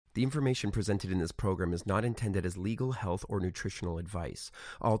The information presented in this program is not intended as legal, health, or nutritional advice.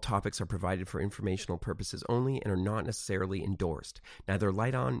 All topics are provided for informational purposes only and are not necessarily endorsed. Neither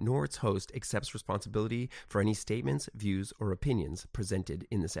Light On nor its host accepts responsibility for any statements, views, or opinions presented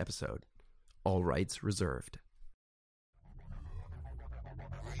in this episode. All rights reserved.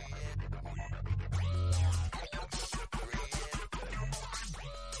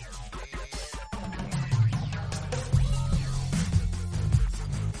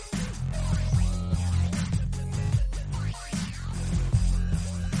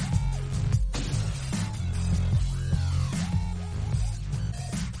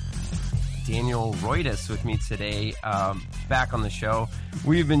 Daniel Roytas with me today, back on the show.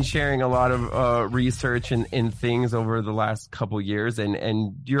 We've been sharing a lot of research and things over the last couple years,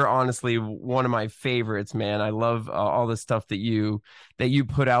 and you're honestly one of my favorites, man. I love all the stuff that you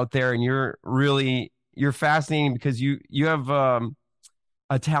put out there, and you're fascinating because you have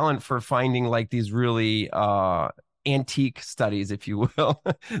a talent for finding like these really antique studies, if you will.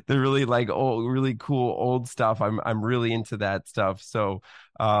 They're really like old, really cool old stuff. I'm really into that stuff. So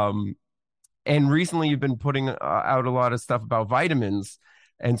and recently you've been putting out a lot of stuff about vitamins.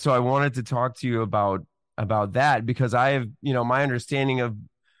 And so I wanted to talk to you about that because I have, my understanding of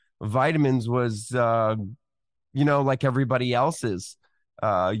vitamins was, like everybody else's.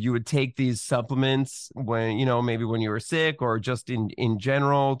 You would take these supplements when, maybe when you were sick or just in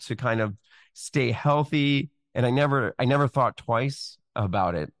general to kind of stay healthy. And I never thought twice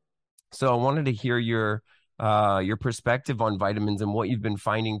about it. So I wanted to hear your perspective on vitamins and what you've been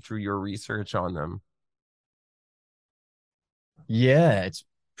finding through your research on them. Yeah, it's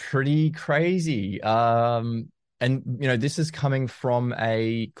pretty crazy. And this is coming from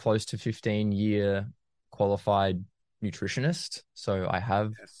a close to 15-year qualified nutritionist. So I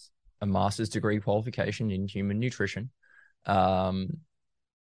have a master's degree qualification in human nutrition. And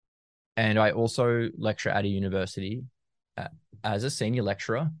I also lecture at a university as a senior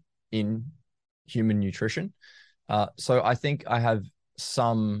lecturer in human nutrition. So I think I have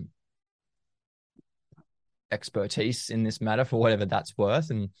some expertise in this matter for whatever that's worth.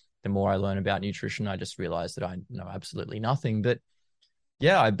 And the more I learn about nutrition, I just realize that I know absolutely nothing. But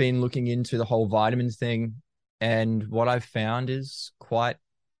yeah, I've been looking into the whole vitamin thing, and what I've found is quite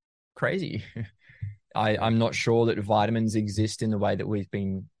crazy. I'm not sure that vitamins exist in the way that we've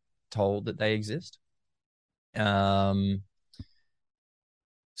been told that they exist.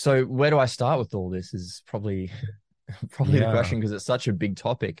 So where do I start with all this is probably the question, because it's such a big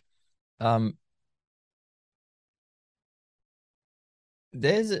topic. Have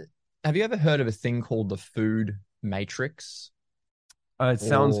you ever heard of a thing called the food matrix? It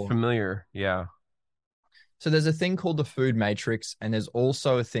sounds familiar. Yeah. So there's a thing called the food matrix, and there's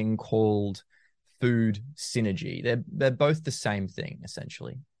also a thing called food synergy. They're both the same thing,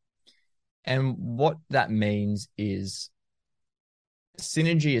 essentially. And what that means is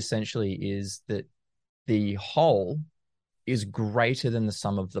synergy essentially is that the whole is greater than the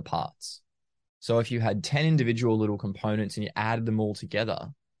sum of the parts. So if you had 10 individual little components and you added them all together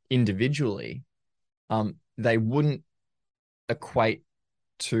individually, they wouldn't equate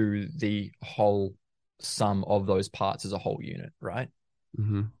to the whole sum of those parts as a whole unit, right?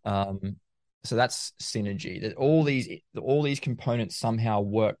 Mm-hmm. So that's synergy. That all these components somehow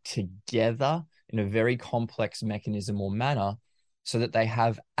work together in a very complex mechanism or manner, so that they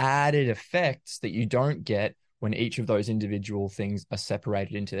have added effects that you don't get when each of those individual things are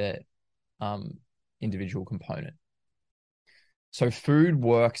separated into their individual component. So food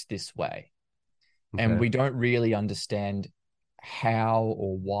works this way, and we don't really understand how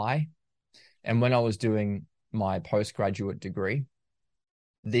or why. And when I was doing my postgraduate degree,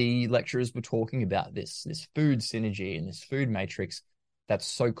 the lecturers were talking about this food synergy and this food matrix that's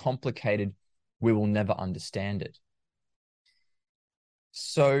so complicated, we will never understand it.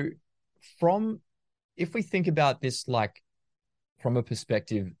 So if we think about this like from a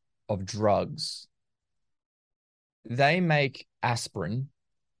perspective of drugs, they make aspirin.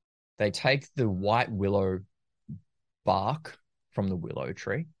 They take the white willow bark from the willow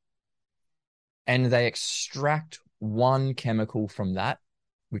tree, and they extract one chemical from that,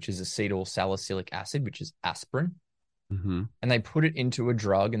 which is acetyl salicylic acid, which is aspirin. Mm-hmm. And they put it into a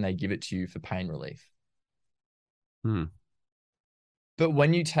drug and they give it to you for pain relief. But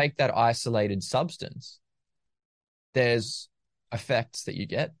when you take that isolated substance, there's effects that you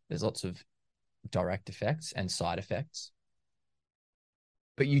get. There's lots of direct effects and side effects.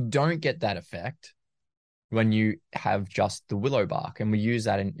 But you don't get that effect when you have just the willow bark. And we use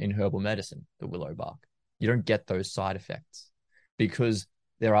that in herbal medicine, the willow bark. You don't get those side effects because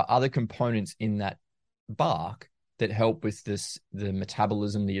there are other components in that bark that help with the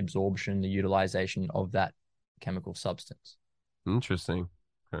metabolism, the absorption, the utilization of that chemical substance. Interesting.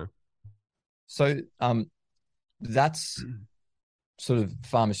 Okay. So that's sort of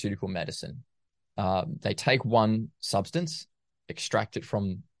pharmaceutical medicine. They take one substance, extract it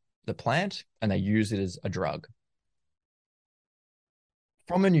from the plant, and they use it as a drug.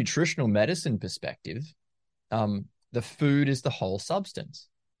 From a nutritional medicine perspective, the food is the whole substance.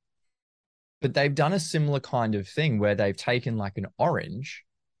 But they've done a similar kind of thing where they've taken like an orange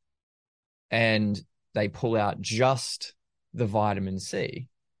and they pull out just the vitamin C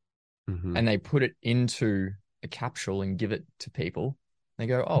Mm-hmm. and they put it into a capsule and give it to people. They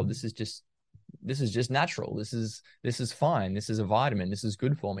go, oh, this is just natural. This is fine. This is a vitamin. This is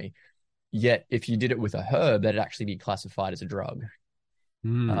good for me. Yet if you did it with a herb, that'd actually be classified as a drug.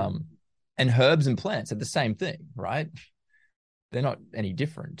 Mm. And herbs and plants are the same thing, right? They're not any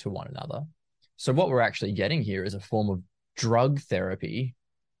different to one another. So what we're actually getting here is a form of drug therapy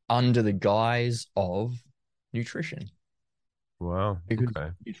under the guise of nutrition. Wow. Because Okay.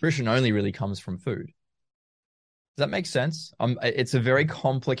 nutrition only really comes from food. Does that make sense? It's a very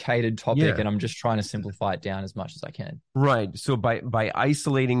complicated topic, Yeah. and I'm just trying to simplify it down as much as I can. Right. So by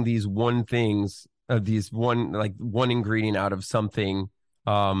isolating these these one ingredient out of something,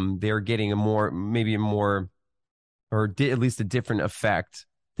 they're getting maybe a more, at least a different effect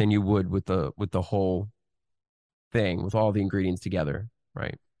than you would with the whole thing, with all the ingredients together,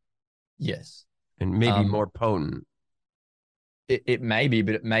 right? Yes. And maybe Um, more potent. it may be,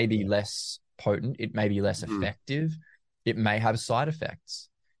 but it may be less potent. It may be less Mhm. effective. It may have side effects.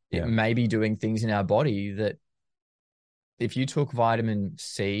 It Yeah. may be doing things in our body that if you took vitamin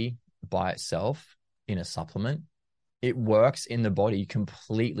C by itself in a supplement, it works in the body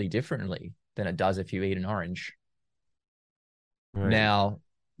completely differently than it does if you eat an orange. Right. Now,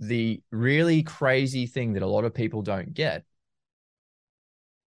 the really crazy thing that a lot of people don't get,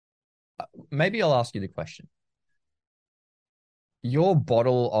 maybe I'll ask you the question. Your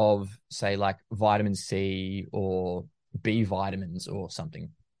bottle of, say, like vitamin C or B vitamins or something,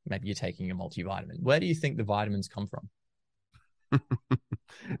 maybe you're taking a multivitamin. Where do you think the vitamins come from?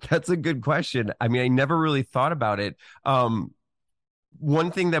 That's a good question. I mean, I never really thought about it.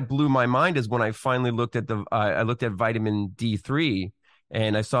 One thing that blew my mind is when I finally looked at I looked at vitamin D3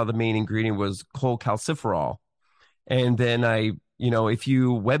 and I saw the main ingredient was cholecalciferol. And then if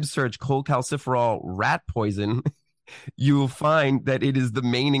you web search cholecalciferol rat poison, you will find that it is the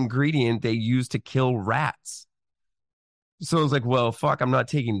main ingredient they use to kill rats. So I was like, well, fuck, I'm not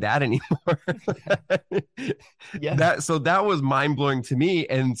taking that anymore. Yeah. That was mind blowing to me.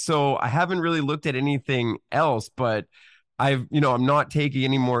 And so I haven't really looked at anything else, but I'm not taking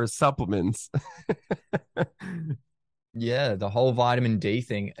any more supplements. Yeah, the whole vitamin D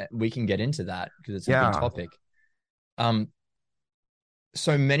thing, we can get into that because it's a big Yeah. topic. Um,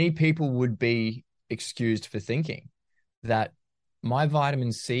 so many people would be excused for thinking that my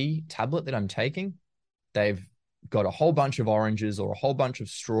vitamin C tablet that I'm taking, they've got a whole bunch of oranges or a whole bunch of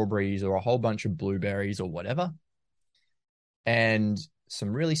strawberries or a whole bunch of blueberries or whatever. And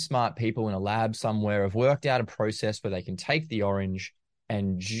some really smart people in a lab somewhere have worked out a process where they can take the orange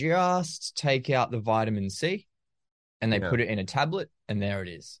and just take out the vitamin C and they Yeah. put it in a tablet and there it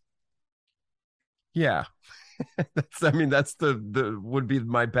is. Yeah. That's the would be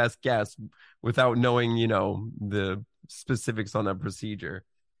my best guess without knowing, the specifics on that procedure.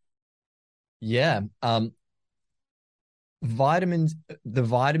 Yeah. The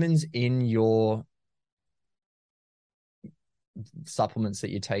vitamins in your supplements that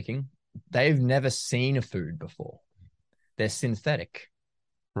you're taking, they've never seen a food before. They're synthetic.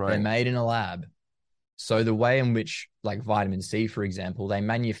 They're Right. made in a lab. So the way in which, like vitamin C, for example, they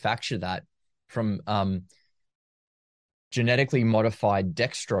manufacture that from genetically modified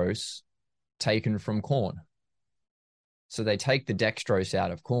dextrose taken from corn. So they take the dextrose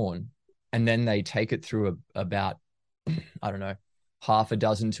out of corn and then they take it through about, I don't know, half a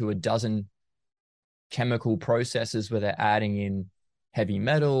dozen to a dozen chemical processes where they're adding in heavy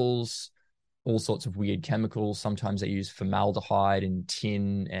metals, all sorts of weird chemicals. Sometimes they use formaldehyde and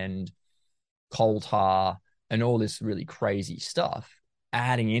tin and coal tar and all this really crazy stuff,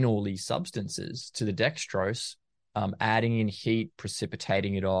 adding in all these substances to the dextrose, adding in heat,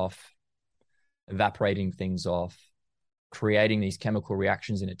 precipitating it off, evaporating things off, creating these chemical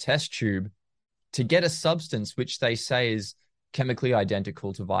reactions in a test tube to get a substance which they say is chemically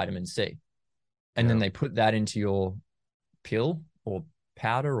identical to vitamin C. And then Yeah. they put that into your pill or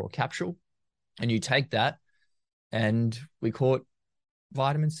powder or capsule, and you take that, and we call it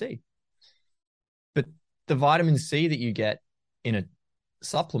vitamin C. But the vitamin C that you get in a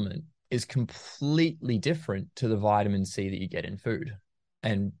supplement is completely different to the vitamin C that you get in food.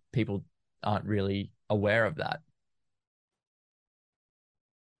 And people aren't really aware of that.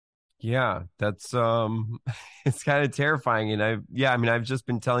 Yeah, that's it's kind of terrifying. And I've just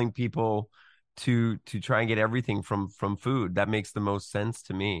been telling people to try and get everything from food. That makes the most sense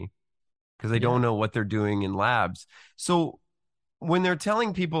to me because they Yeah. don't know what they're doing in labs. So when they're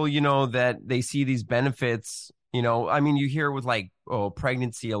telling people, that they see these benefits, I mean, you hear with like, oh,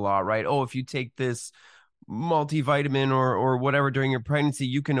 pregnancy a lot, right? Oh, if you take this multivitamin or whatever during your pregnancy,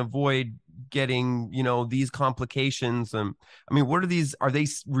 you can avoid getting, these complications. I mean, what are these? Are they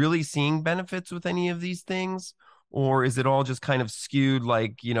really seeing benefits with any of these things? Or is it all just kind of skewed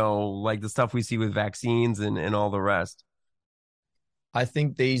like, like the stuff we see with vaccines and all the rest? I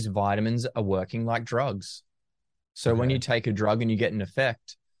think these vitamins are working like drugs. So when you Okay. take a drug and you get an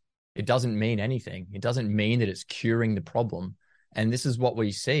effect, it doesn't mean anything. It doesn't mean that it's curing the problem. And this is what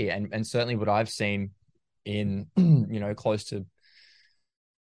we see. And certainly what I've seen in, close to,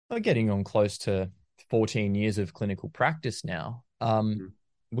 getting on close to 14 years of clinical practice now.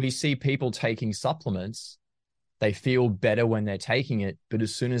 We see people taking supplements. They feel better when they're taking it, but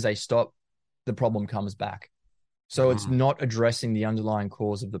as soon as they stop, the problem comes back. So it's Mhm. not addressing the underlying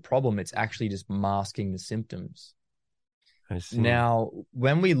cause of the problem. It's actually just masking the symptoms. I see. Now,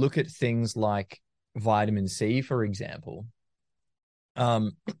 when we look at things like vitamin C, for example,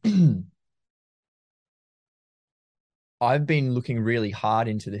 um, I've been looking really hard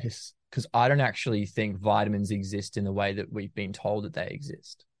into this because I don't actually think vitamins exist in the way that we've been told that they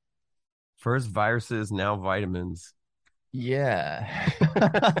exist. First viruses, now vitamins. Yeah.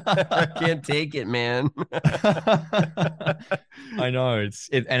 I can't take it, man. I know and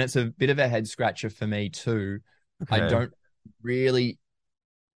it's a bit of a head scratcher for me too. I Okay. don't really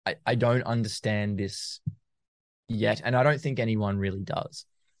I don't understand this yet, and I don't think anyone really does.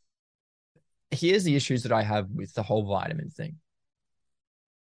 Here's the issues that I have with the whole vitamin thing.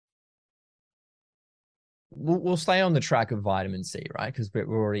 We'll stay on the track of vitamin C, right? Because we're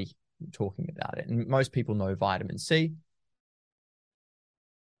already talking about it, and most people know vitamin C.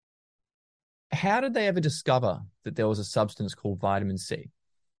 How did they ever discover that there was a substance called vitamin C?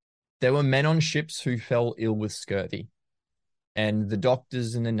 There were men on ships who fell ill with scurvy, and the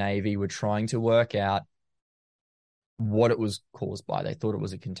doctors in the Navy were trying to work out what it was caused by. They thought it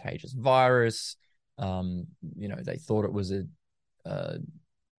was a contagious virus. They thought it was a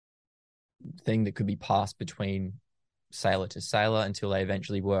thing that could be passed between sailor to sailor until they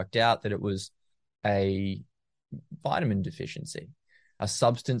eventually worked out that it was a vitamin deficiency, a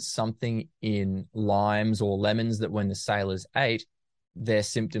substance, something in limes or lemons that when the sailors ate, their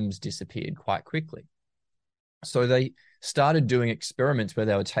symptoms disappeared quite quickly. So they started doing experiments where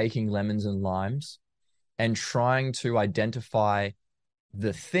they were taking lemons and limes and trying to identify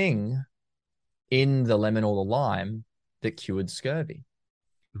the thing in the lemon or the lime that cured scurvy.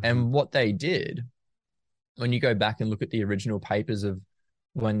 Mhm. And what they did, when you go back and look at the original papers of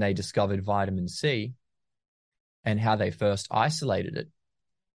when they discovered vitamin C and how they first isolated it,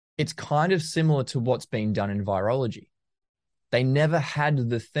 it's kind of similar to what's been done in virology. They never had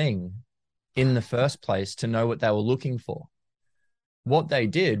the thing in the first place to know what they were looking for. What they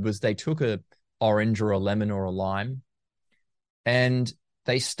did was they took a orange or a lemon or a lime and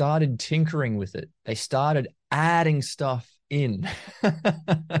they started tinkering with it. They started adding stuff in.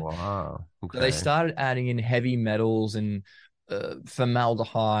 Wow. So they Okay. started adding in heavy metals and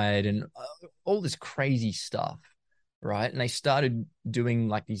formaldehyde and all this crazy stuff, right? And they started doing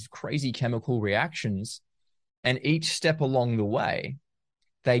like these crazy chemical reactions. And each step along the way,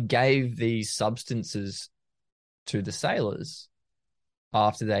 they gave these substances to the sailors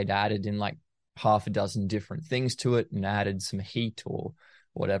after they'd added in like half a dozen different things to it and added some heat or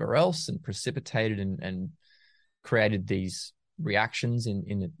whatever else and precipitated and created these reactions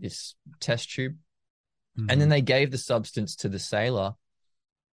in this test tube. And then Mhm. they gave the substance to the sailor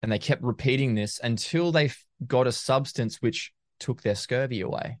and they kept repeating this until they got a substance which took their scurvy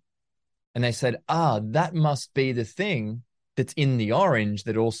away. And they said, that must be the thing that's in the orange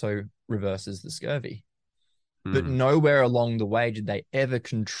that also reverses the scurvy. But Mhm. nowhere along the way did they ever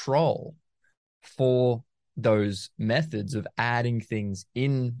control for those methods of adding things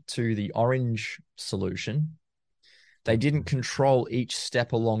into the orange solution. They didn't control each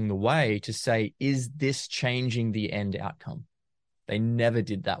step along the way to say, is this changing the end outcome? They never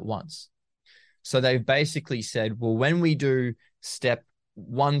did that once. So they've basically said, well, when we do step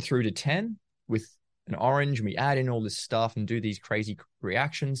 1 through to 10 with an orange, and we add in all this stuff and do these crazy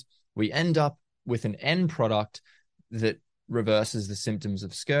reactions, we end up with an end product that reverses the symptoms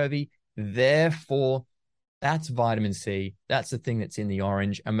of scurvy. Therefore, That's vitamin C. That's the thing that's in the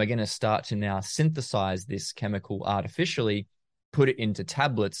orange. And we're going to start to now synthesize this chemical artificially, put it into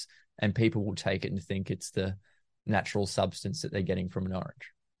tablets, and people will take it and think it's the natural substance that they're getting from an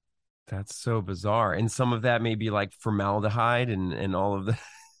orange. That's so bizarre. And some of that may be like formaldehyde and all of the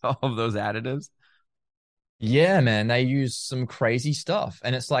all of those additives. Yeah, man, they use some crazy stuff.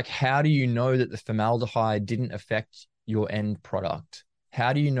 And it's like, how do you know that the formaldehyde didn't affect your end product?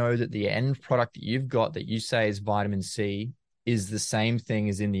 How do you know that the end product that you've got that you say is vitamin C is the same thing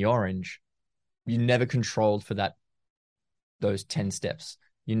as in the orange? You never controlled for those 10 steps.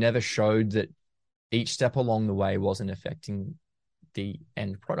 You never showed that each step along the way wasn't affecting the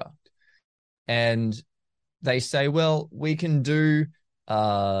end product. And they say, well, we can do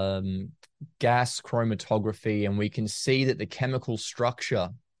gas chromatography and we can see that the chemical structure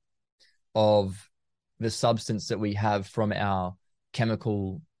of the substance that we have from our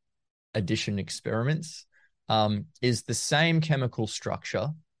chemical addition experiments is the same chemical structure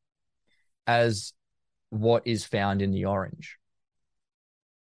as what is found in the orange.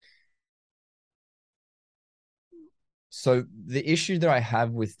 So the issue that I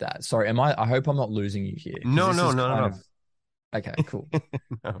have with that, sorry, I hope I'm not losing you here because No, this no, is no, no, kind no. of okay, cool.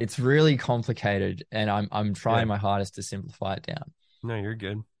 No, It's really complicated and I'm yeah. trying my hardest to simplify it down. No, you're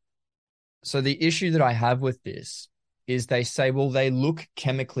good. So the issue that I have with this is they say, well, they look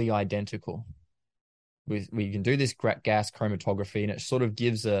chemically identical. We can do this gas chromatography and it sort of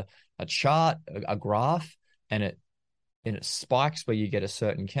gives a chart, a graph, and it spikes where you get a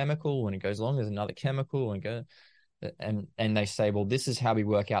certain chemical. When it goes along, there's another chemical and they say, well, this is how we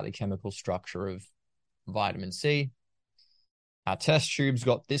work out the chemical structure of vitamin C. Our test tube's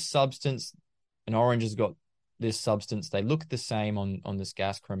got this substance, an orange has got this substance. They look the same on this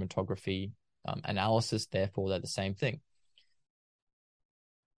gas chromatography analysis, therefore they're the same thing.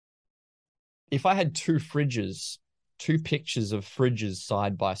 If I had two pictures of fridges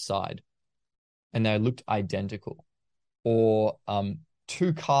side by side, and they looked identical, or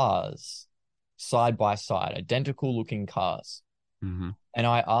two cars side by side, identical looking cars, Hmm. and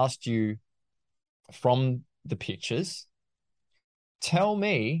I asked you from the pictures, tell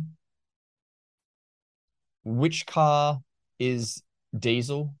me which car is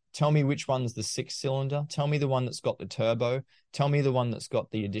diesel. Tell me which one's the 6 cylinder. Tell me the one that's got the turbo. Tell me the one that's got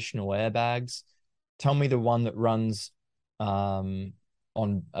the additional airbags. Tell me the one that runs on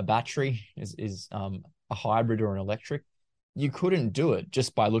a battery, is a hybrid or an electric. You couldn't do it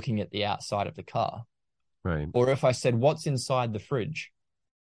just by looking at the outside of the car. Right. Or if I said, what's inside the fridge?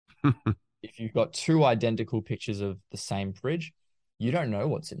 If you've got two identical pictures of the same fridge, you don't know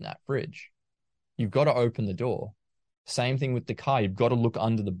what's in that fridge. You've got to open the door. Same thing with the car. You've got to look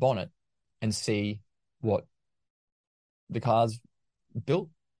under the bonnet and see what the car's built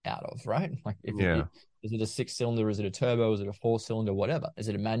out of, right? Like Yeah. is it a 6 cylinder? Is it a turbo? Is it a 4 cylinder? Whatever. Is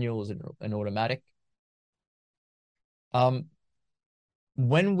it a manual? Is it an automatic? Um,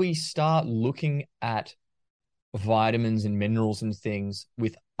 when we start looking at vitamins and minerals and things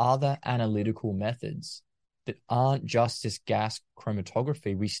with other analytical methods that aren't just this gas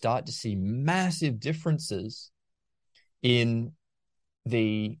chromatography, we start to see massive differences in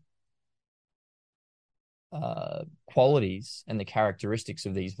the qualities and the characteristics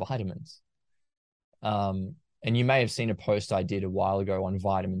of these vitamins. And you may have seen a post I did a while ago on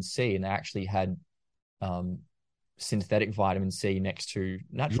vitamin C, and they actually had synthetic vitamin C next to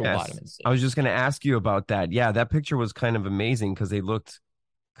natural Yes. vitamin C. I was just going to ask you about that. Yeah, that picture was kind of amazing because they looked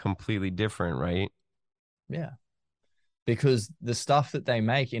completely different, right? Yeah. Because the stuff that they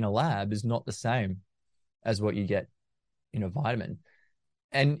make in a lab is not the same as what you get in a vitamin.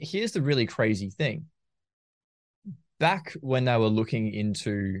 And here's the really crazy thing. Back when they were looking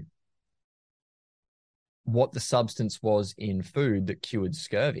into what the substance was in food that cured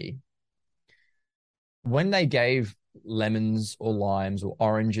scurvy, when they gave lemons or limes or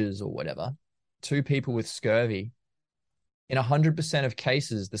oranges or whatever to people with scurvy, in 100% of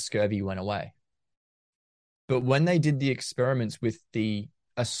cases, the scurvy went away. But when they did the experiments with the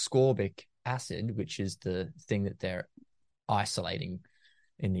ascorbic acid, which is the thing that they're isolating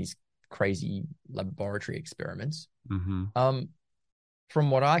in these crazy laboratory experiments, Mm-hmm.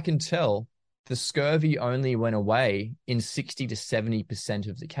 from what I can tell, the scurvy only went away in 60 to 70%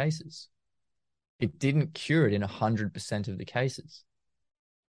 of the cases. It didn't cure it in 100% of the cases.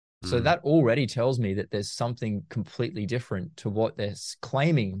 So Mm. that already tells me that there's something completely different to what they're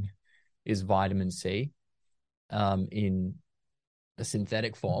claiming is vitamin C in a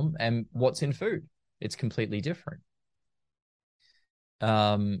synthetic form and what's in food. It's completely different.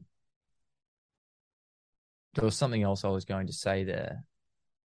 There was something else I was going to say there.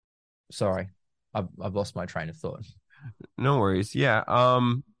 Sorry. I've lost my train of thought. No worries. Yeah.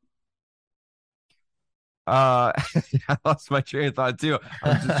 I lost my train of thought too.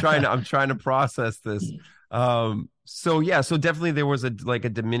 I'm trying to process this. So yeah, so definitely there was a like a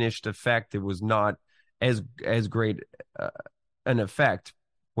diminished effect. It was not as great uh, an effect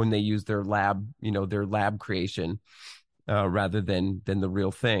when they used their lab, their lab creation, rather than the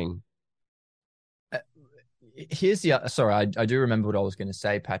real thing. Here's the sorry, I do remember what I was going to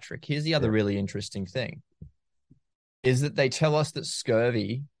say, Patrick. Here's the other Yeah. really interesting thing is that they tell us that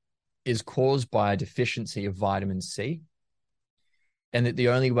scurvy is caused by a deficiency of vitamin C, and that the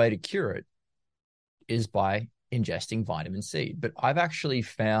only way to cure it is by ingesting vitamin C. But I've actually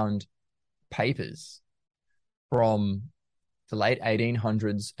found papers from the late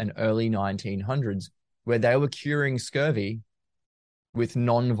 1800s and early 1900s where they were curing scurvy with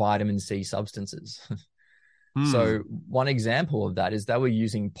non-vitamin C substances. So Hmm. one example of that is they were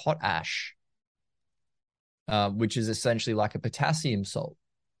using potash, which is essentially like a potassium salt,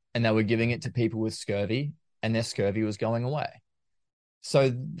 and they were giving it to people with scurvy, and their scurvy was going away.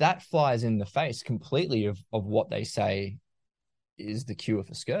 So that flies in the face completely of what they say is the cure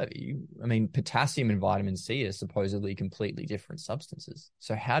for scurvy. I mean, potassium and vitamin C are supposedly completely different substances.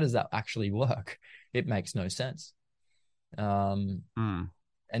 So how does that actually work? It makes no sense. Um, Hmm.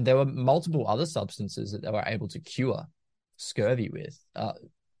 and there were multiple other substances that they were able to cure scurvy with.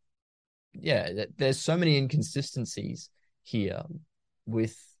 Yeah, there's so many inconsistencies here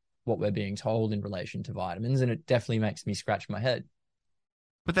with what we're being told in relation to vitamins, and it definitely makes me scratch my head.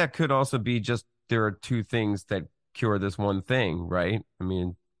 But that could also be just there are two things that cure this one thing, right? I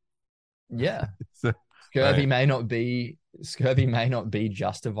mean, Yeah, so, scurvy right. may not be scurvy may not be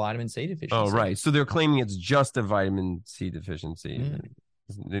just a vitamin C Oh, deficiency. right. So they're claiming it's just a vitamin C deficiency. Mm,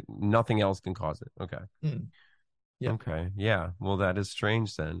 Nothing else can cause it. Okay. mm, yeah, Okay. Yeah. Well, that is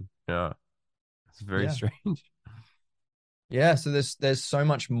strange then. Yeah. It's very yeah, strange. yeah. So there's so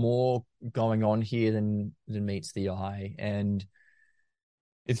much more going on here than meets the eye, and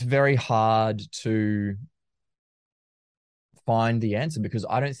it's very hard to find the answer because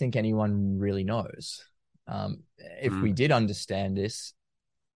I don't think anyone really knows. If we Mm. did understand this,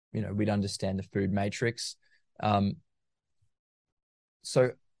 we'd understand the food matrix. Um,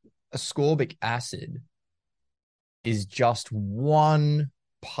 so ascorbic acid is just one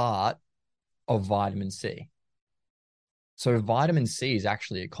part of vitamin C. So vitamin C is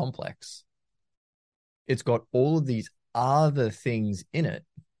actually a complex. It's got all of these other things in it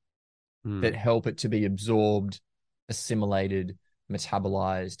that Mm. help it to be absorbed, assimilated,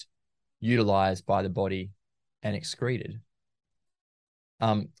 metabolized, utilized by the body, and excreted.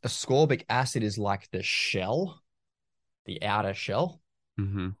 Ascorbic acid is like the shell, the outer shell.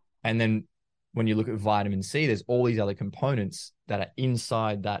 Hmm. And then when you look at vitamin C, there's all these other components that are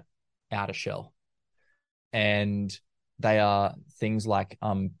inside that outer shell. And they are things like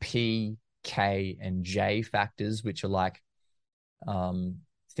P, K, and J factors, which are like um,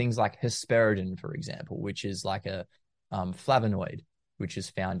 things like hesperidin, for example, which is like a flavonoid, which is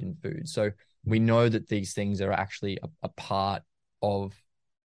found in food. So we know that these things are actually a part of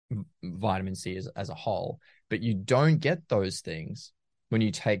vitamin C as a whole, but you don't get those things when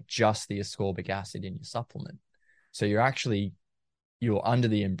you take just the ascorbic acid in your supplement. So you're under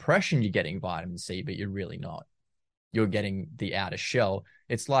the impression you're getting vitamin C, but you're really not. You're getting the outer shell.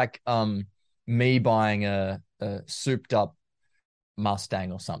 It's like me buying a souped up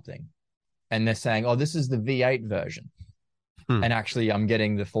Mustang or something, and they're saying, "Oh, this is the V8 version," Hmm. and actually, I'm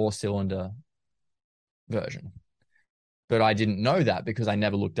getting the four-cylinder version. But I didn't know that because I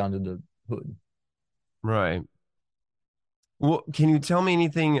never looked under the hood. Right. Well, can you tell me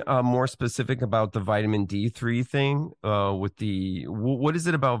anything more specific about the vitamin D3 thing? With what is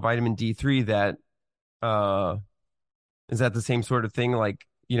it about vitamin D3 that uh, is that the same sort of thing? Like,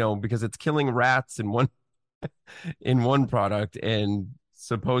 because it's killing rats in one product and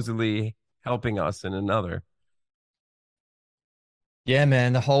supposedly helping us in another. Yeah,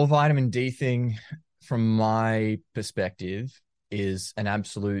 man, the whole vitamin D thing, from my perspective, is an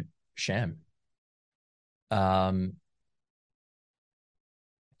absolute sham. Um,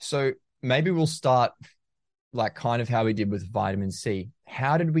 so maybe we'll start like kind of how we did with vitamin C.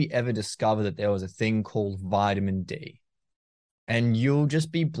 How did we ever discover that there was a thing called vitamin D? And you'll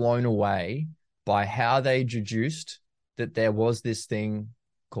just be blown away by how they deduced that there was this thing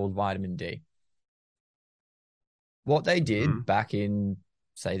called vitamin D. What they Hmm. did back in,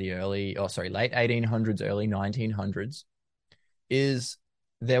 say, late 1800s, early 1900s, is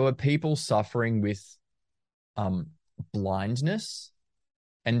there were people suffering with um, blindness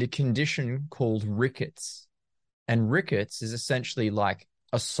and a condition called rickets. And rickets is essentially like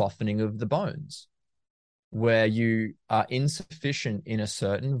a softening of the bones, where you are insufficient in a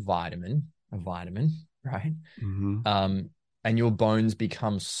certain vitamin, right? Mm-hmm. And your bones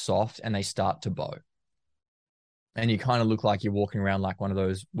become soft and they start to bow. And you kind of look like you're walking around like one of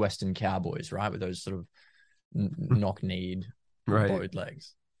those Western cowboys, right? With those sort of knock-kneed, Right. bowed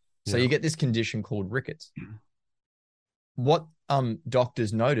legs. So Yeah. you get this condition called rickets. What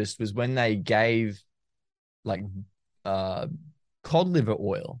doctors noticed was when they gave like uh, cod liver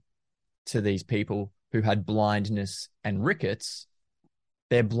oil to these people who had blindness and rickets,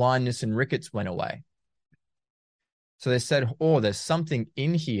 their blindness and rickets went away. So they said, oh, there's something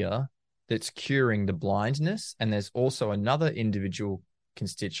in here that's curing the blindness. And there's also another individual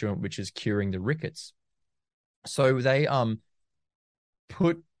constituent which is curing the rickets. So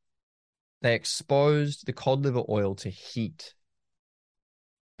put they exposed the cod liver oil to heat.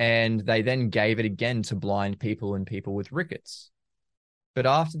 And they then gave it again to blind people and people with rickets. But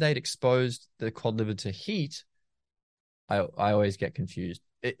after they'd exposed the cod liver to heat, I always get confused.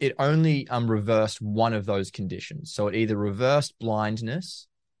 It only reversed one of those conditions. So it either reversed blindness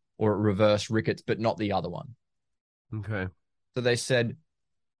or it reversed rickets, but not the other one. Okay. So they said,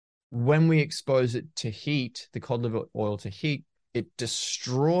 when we expose it to heat, the cod liver oil to heat, it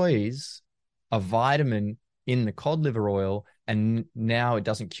destroys a vitamin in the cod liver oil, and now it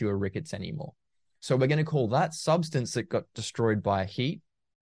doesn't cure rickets anymore. So we're going to call that substance that got destroyed by heat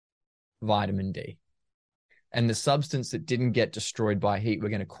vitamin D. And the substance that didn't get destroyed by heat, we're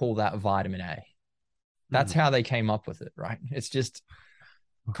going to call that vitamin A. That's how they came up with it, right? It's just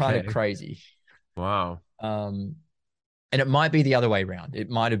kind of Okay. crazy. Wow. And it might be the other way around. It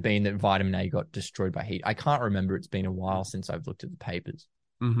might have been that vitamin A got destroyed by heat. I can't remember. It's been a while since I've looked at the papers.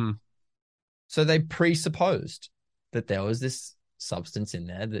 Mm-hmm. So they presupposed that there was this substance in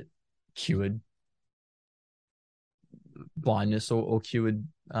there that cured blindness or cured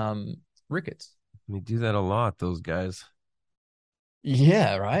rickets. They do that a lot, those guys.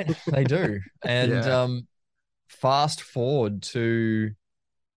 Yeah, right. They do. And Yeah. fast forward to,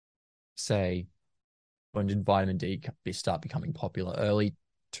 say, when did vitamin D start becoming popular? Early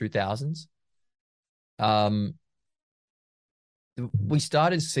 2000s. We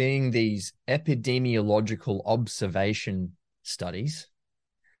started seeing these epidemiological observation studies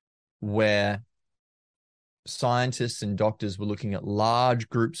where scientists and doctors were looking at large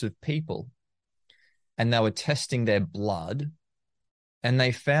groups of people and they were testing their blood, and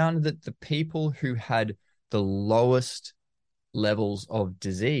they found that the people who had the lowest levels of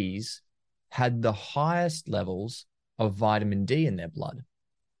disease had the highest levels of vitamin D in their blood.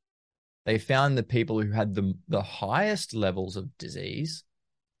 They found the people who had the highest levels of disease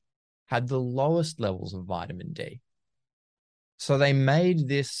had the lowest levels of vitamin D. So they made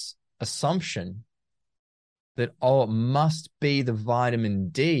this assumption that, oh, it must be the vitamin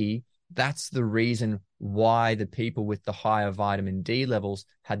D. That's the reason why the people with the higher vitamin D levels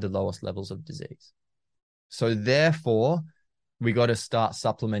had the lowest levels of disease. So therefore, we got to start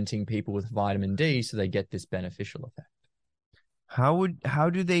supplementing people with vitamin D so they get this beneficial effect. How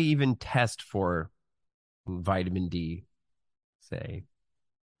do they even test for vitamin D, say?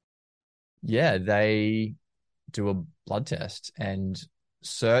 Yeah, they do a blood test and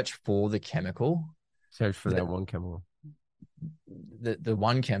search for the chemical, Search for the that one chemical. the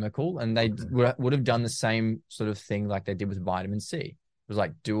one chemical, and they would have done the same sort of thing like they did with vitamin C. It was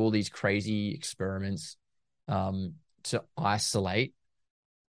like do all these crazy experiments to isolate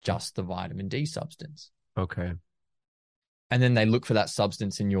just the vitamin D substance. Okay. And then they look for that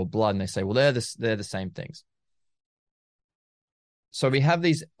substance in your blood and they say, well, they're the same things. So we have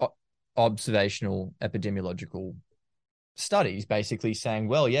these observational epidemiological studies basically saying,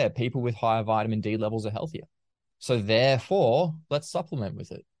 well, yeah, people with higher vitamin D levels are healthier. So therefore, let's supplement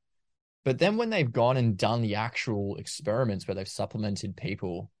with it. But then when they've gone and done the actual experiments where they've supplemented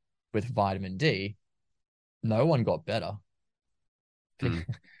people with vitamin D, no one got better.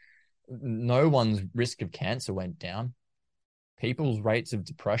 No one's risk of cancer went down. People's rates of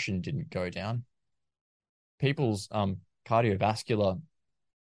depression didn't go down. People's cardiovascular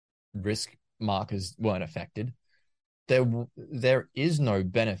risk markers weren't affected. There is no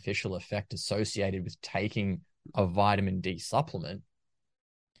beneficial effect associated with taking a vitamin D supplement.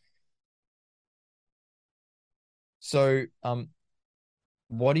 So,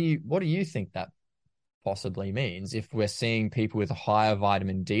 what do you think that possibly means if we're seeing people with a higher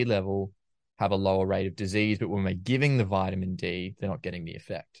vitamin D level have a lower rate of disease, but when we're giving the vitamin D, they're not getting the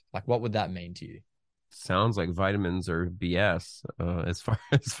effect? Like, what would that mean to you? Sounds like vitamins are BS, as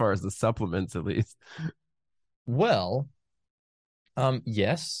far as the supplements, at least. Well,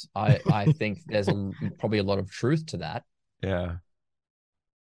 yes, I think there's probably a lot of truth to that. Yeah.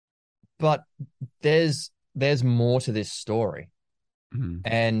 But there's more to this story. Mhm.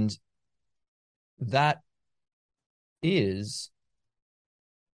 And that is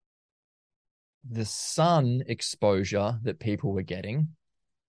the sun exposure that people were getting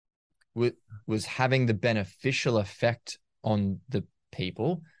was having the beneficial effect on the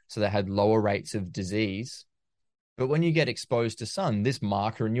people. So they had lower rates of disease. But when you get exposed to sun, this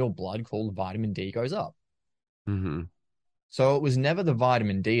marker in your blood called vitamin D goes up. Mhm. So it was never the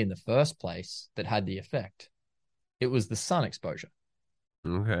vitamin D in the first place that had the effect. It was the sun exposure.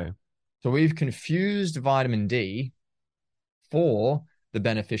 Okay. So we've confused vitamin D for the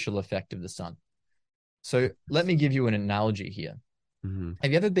beneficial effect of the sun. So let me give you an analogy here. Mhm.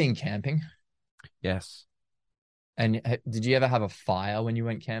 Have you ever been camping? Yes. And did you ever have a fire when you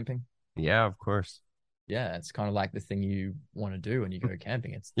went camping? Yeah, of course. Yeah, it's kind of like the thing you want to do when you go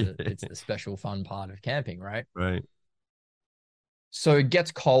camping. It's the special fun part of camping, right? Right. So it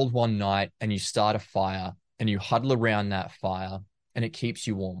gets cold one night and you start a fire and you huddle around that fire and it keeps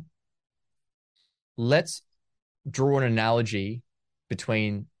you warm. Let's draw an analogy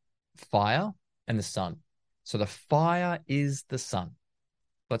between fire and the sun. So the fire is the sun.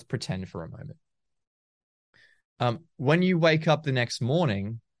 Let's pretend for a moment. When you wake up the next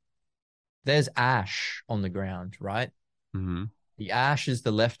morning, there's ash on the ground, right? Mhm. The ash is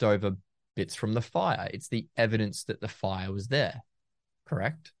the leftover bits from the fire. It's the evidence that the fire was there,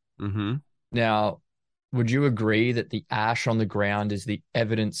 correct? Mhm. Now, would you agree that the ash on the ground is the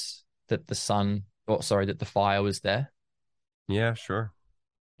evidence that the sun, or sorry, that the fire was there? Yeah, sure.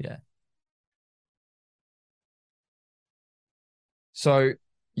 Yeah. So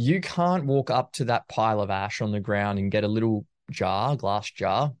you can't walk up to that pile of ash on the ground and get a little jar, glass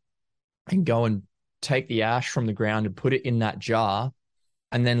jar, and go and take the ash from the ground and put it in that jar.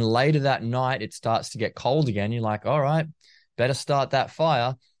 And then later that night, it starts to get cold again. You're like, all right, better start that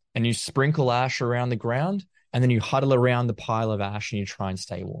fire. And you sprinkle ash around the ground and then you huddle around the pile of ash and you try and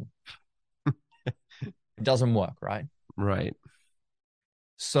stay warm. It doesn't work, right? Right.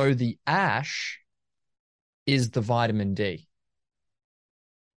 So the ash is the vitamin D.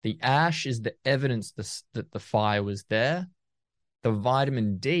 The ash is the evidence that the fire was there. The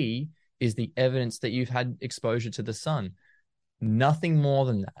vitamin D is the evidence that you've had exposure to the sun. Nothing more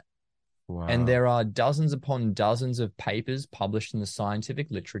than that. And Wow. there are dozens upon dozens of papers published in the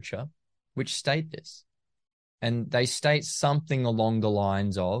scientific literature which state this. And they state something along the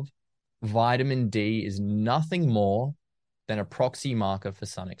lines of vitamin D is nothing more than a proxy marker for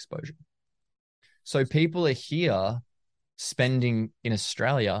sun exposure. So people are here spending in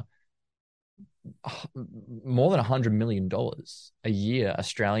Australia more than $100 million a year.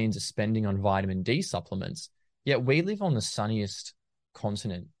 Australians are spending on vitamin D supplements, yet we live on the sunniest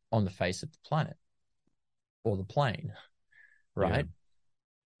continent on the face of the planet or the plane, Yeah. right?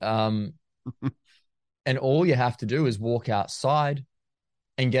 Um, and all you have to do is walk outside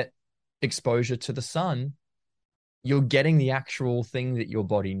and get exposure to the sun. You're getting the actual thing that your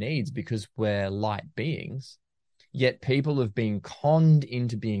body needs because we're light beings. Yet people have been conned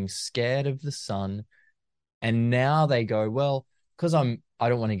into being scared of the sun. And now they go, well, because I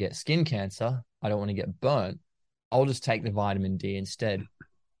don't want to get skin cancer, I don't want to get burnt, I'll just take the vitamin D instead.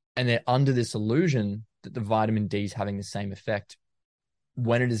 And they're under this illusion that the vitamin D is having the same effect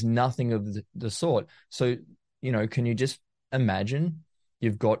when it is nothing of the sort. So, can you just imagine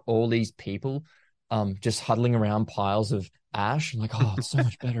you've got all these people just huddling around piles of ash, like, oh, it's so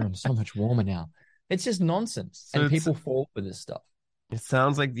much better and so much warmer now. It's just nonsense. So And people fall for this stuff. it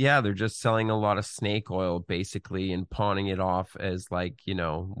sounds like, yeah, they're just selling a lot of snake oil basically and pawning it off as like,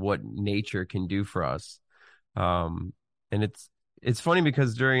 what nature can do for us. Um, and it's funny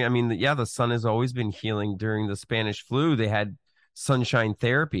because during, I mean, yeah, the sun has always been healing. During the Spanish flu, they had sunshine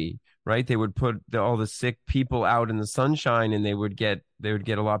therapy, right? They would put all the sick people out in the sunshine and they would get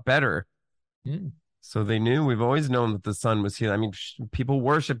a lot better. Mm. So they knew, we've always known that the sun was healing. I mean, people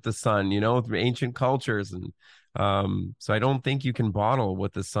worship the sun, through ancient cultures. And so I don't think you can bottle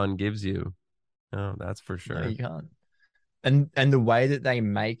what the sun gives you. No, that's for No, sure. you can't. And the way that they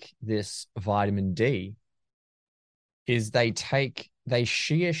make this vitamin D is they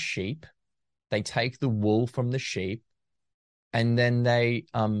shear sheep, they take the wool from the sheep, and then they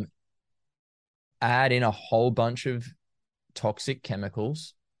add in a whole bunch of toxic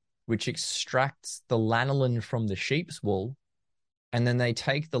chemicals, which extracts the lanolin from the sheep's wool, and then they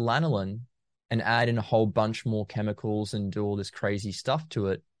take the lanolin and add in a whole bunch more chemicals and do all this crazy stuff to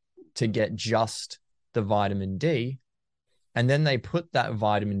it to get just the vitamin D. And then they put that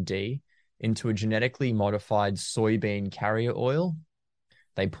vitamin D into a genetically modified soybean carrier oil.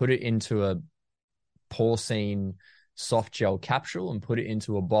 They put it into a porcine soft gel capsule and put it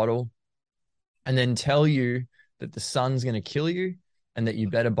into a bottle. and then tell you that the sun's going to kill you and that you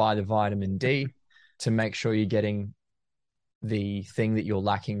better buy the vitamin D to make sure you're getting the thing that you're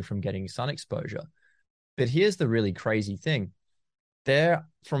lacking from getting sun exposure. But here's the really crazy thing. There,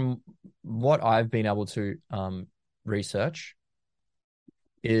 from what I've been able to research,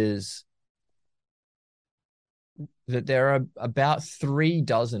 is that there are about 3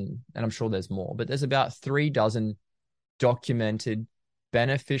 dozen, and I'm sure there's more, but there's about 3 dozen documented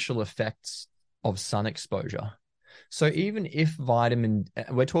beneficial effects of sun exposure. So even if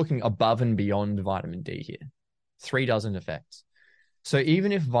we're talking above and beyond vitamin D here, 3 dozen effects. So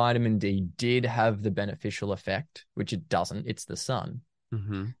even if vitamin D did have the beneficial effect, which it doesn't, it's the sun.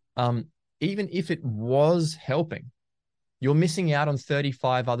 Mm-hmm. Even if it was helping, you're missing out on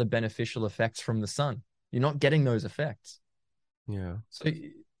 35 other beneficial effects from the sun. You're not getting those effects. Yeah. So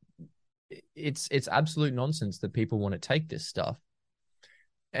it's absolute nonsense that people want to take this stuff.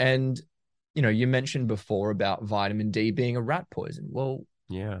 And you mentioned before about vitamin D being a rat poison. Well,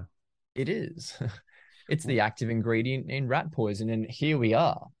 Yeah. it is. It's the active ingredient in rat poison. And here we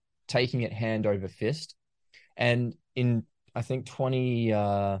are taking it hand over fist. And in, I think,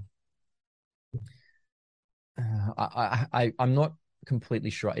 I'm not completely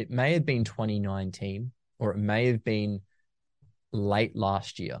sure. It may have been 2019 or it may have been late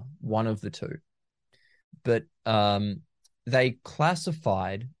last year, one of the two. But they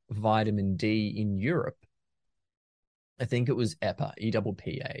classified vitamin D in Europe. I think it was EPA,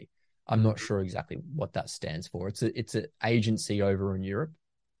 EPPA. I'm not sure exactly what that stands for. It's an agency over in Europe,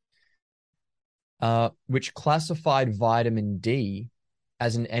 which classified vitamin D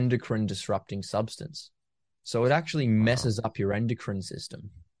as an endocrine disrupting substance. So it actually messes up your endocrine system.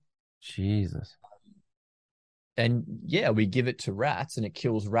 Jesus. And yeah, we give it to rats and it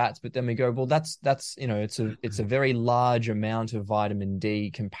kills rats, but then we go, well, that's it's a very large amount of vitamin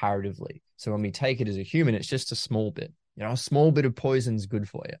D comparatively. So when we take it as a human, it's just a small bit. A small bit of poison's good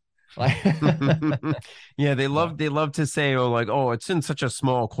for you. Like, yeah, they love to say, oh, like, oh, it's in such a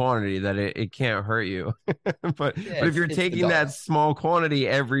small quantity that it can't hurt you. but yeah, if you're it's the taking that dose. small quantity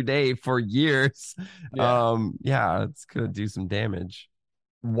every day for years, Yeah. yeah, it's gonna do some damage.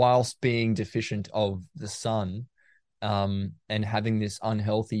 Whilst being deficient of the sun, and having this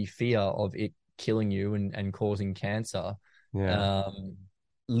unhealthy fear of it killing you and causing cancer, Yeah. um,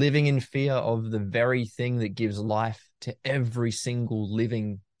 living in fear of the very thing that gives life to every single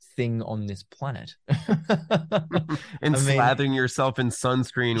living thing on this planet. And I mean, slathering yourself in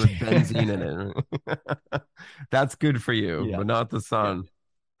sunscreen with benzene in it. That's good for you, yeah, but not the yeah. sun.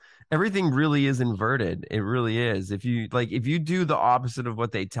 Everything really is inverted. It really is. If you do the opposite of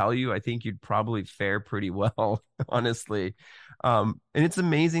what they tell you, I think you'd probably fare pretty well, honestly. And it's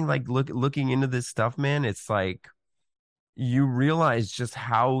amazing, like looking into this stuff, man. It's like you realize just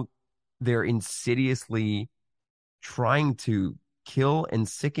how they're insidiously trying to kill and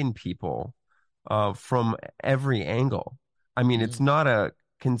sicken people from every angle. I mean, it's Mm. not a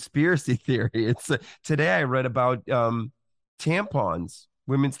conspiracy theory. Today I read about tampons,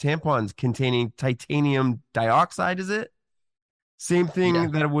 women's tampons containing titanium dioxide. Is it same Yeah.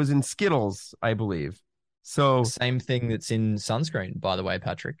 thing that was in Skittles, I believe? So Same thing that's in sunscreen, by the way,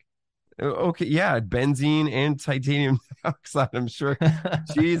 Patrick. okay, yeah, benzene and titanium dioxide. I'm sure.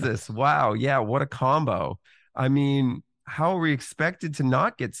 Jesus, wow, yeah, what a combo. I mean, how are we expected to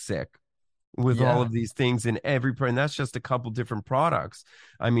not get sick with all Yeah. of these things in every and that's just a couple different products.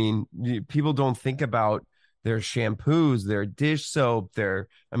 I mean, people don't think about their shampoos, their dish soap,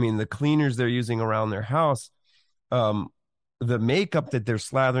 the cleaners they're using around their house, um, the makeup that they're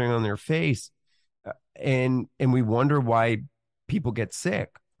slathering on their face, and we wonder why people get sick.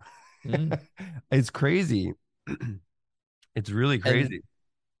 Mm. It's crazy. It's really And crazy.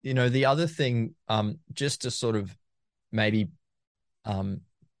 the other thing, just to sort of maybe um,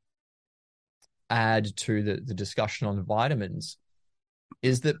 add to the discussion on vitamins,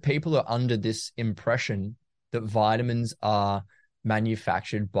 is that people are under this impression that vitamins are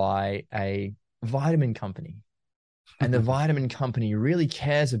manufactured by a vitamin company. And the vitamin company really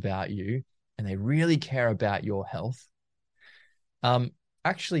cares about you and they really care about your health. Um,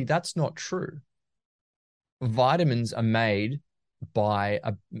 Actually, that's not true. Vitamins are made by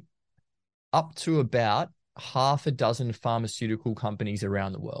up to about half a dozen pharmaceutical companies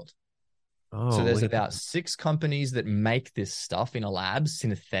around the world. So Oh, there's look at about that. 6 companies that make this stuff in a lab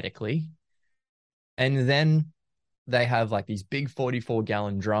synthetically. And then they have like these big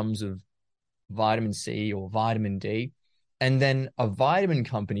 44-gallon drums of vitamin C or vitamin D. And then a vitamin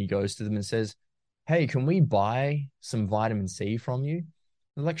company goes to them and says, hey, can we buy some vitamin C from you?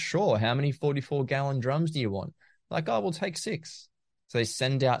 They're like, sure. How many 44-gallon drums do you want? Like, oh, we'll take 6. So they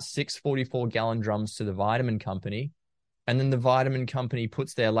send out 6 44-gallon drums to the vitamin company, and then the vitamin company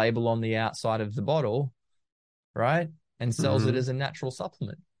puts their label on the outside of the bottle, right? And sells it Mm-hmm. as a natural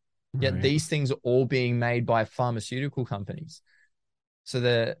supplement. Yet Right. these things are all being made by pharmaceutical companies. So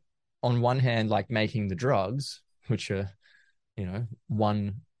they're, on one hand, like making the drugs, which are,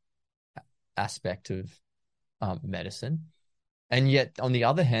 one aspect of medicine. And yet, on the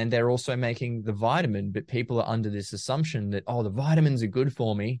other hand, they're also making the vitamin, but people are under this assumption that, oh, the vitamins are good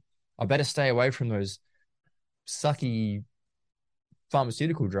for me. I better stay away from those sucky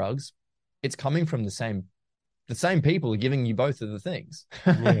pharmaceutical drugs. It's coming from the same people are giving you both of the things.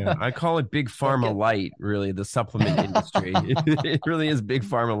 Yeah, I call it big Don't pharma get light, really, the supplement industry. It really is big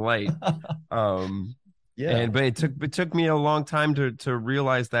pharma light. Um, yeah. and but it took me a long time to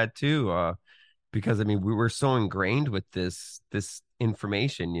realize that too. Because I mean we were so ingrained with this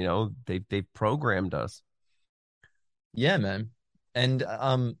information, they've programmed us. Yeah, man. And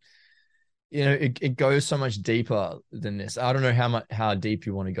it goes so much deeper than this. I don't know how deep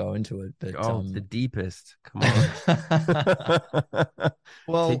you want to go into it, but Oh, the deepest. Come on. Take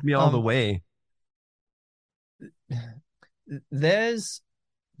well, me all the way. there's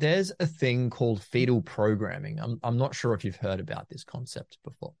a thing called fetal programming. I'm not sure if you've heard about this concept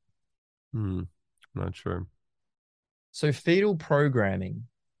before. Hmm, not sure. So fetal programming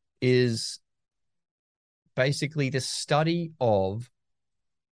is basically the study of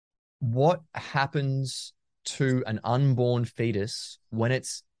what happens to an unborn fetus when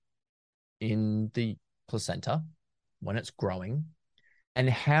it's in the placenta, when it's growing, and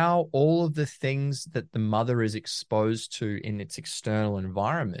how all of the things that the mother is exposed to in its external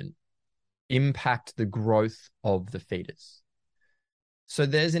environment impact the growth of the fetus. So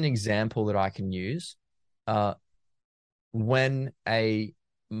there's an example that I can use. When a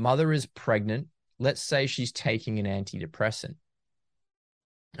mother is pregnant, let's say she's taking an antidepressant,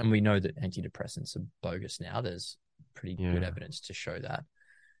 and we know that antidepressants are bogus now. There's pretty good Yeah. evidence to show that.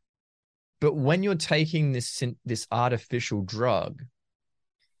 But when you're taking this artificial drug,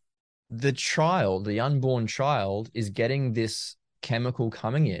 the unborn child, is getting this chemical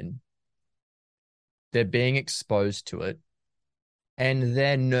coming in. They're being exposed to it, and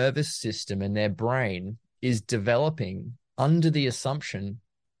their nervous system and their brain is developing under the assumption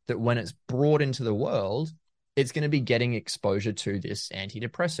that when it's brought into the world, it's going to be getting exposure to this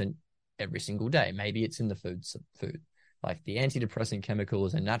antidepressant every single day. Maybe it's in the food. Like the antidepressant chemical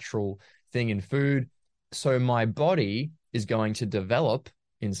is a natural thing in food. So my body is going to develop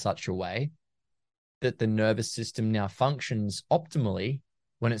in such a way that the nervous system now functions optimally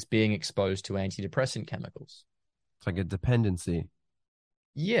when it's being exposed to antidepressant chemicals. It's like a dependency.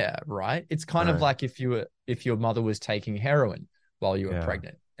 Yeah, right. It's kind of Right. like if your mother was taking heroin while you were Yeah.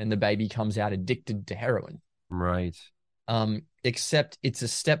 pregnant and the baby comes out addicted to heroin. Right. Except it's a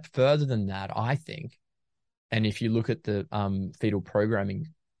step further than that, I think. And if you look at the fetal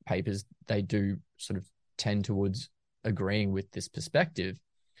programming papers, they do sort of tend towards agreeing with this perspective,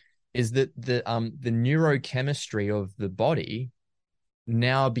 is that the neurochemistry of the body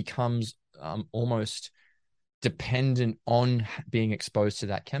now becomes almost dependent on being exposed to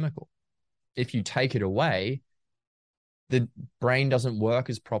that chemical. If you take it away, the brain doesn't work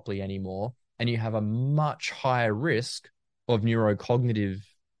as properly anymore, and you have a much higher risk of neurocognitive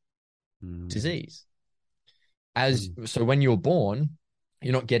Mm. disease. So when you're born,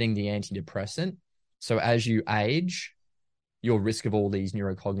 you're not getting the antidepressant. So as you age, your risk of all these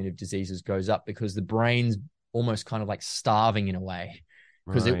neurocognitive diseases goes up because the brain's almost kind of like starving in a way,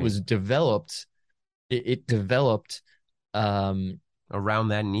 because it Right. was developed, it developed Around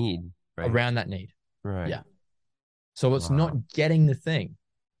that need, right? around that need. Right. Yeah. So it's Wow. not getting the thing.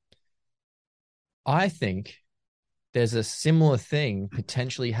 I think there's a similar thing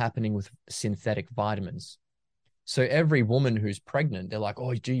potentially happening with synthetic vitamins. So every woman who's pregnant, they're like,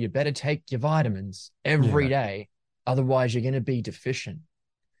 oh, you better take your vitamins every Yeah. day. Otherwise, you're going to be deficient.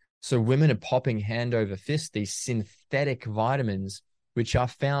 So women are popping hand over fist these synthetic vitamins, which are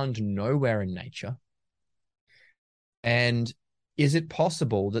found nowhere in nature. And is it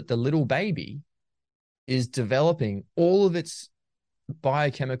possible that the little baby is developing all of its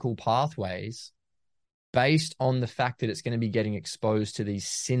biochemical pathways based on the fact that it's going to be getting exposed to these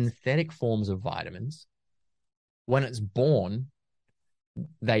synthetic forms of vitamins? When it's born,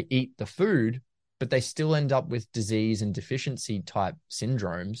 they eat the food, but they still end up with disease and deficiency type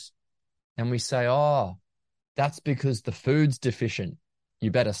syndromes. And we say, oh, that's because the food's deficient.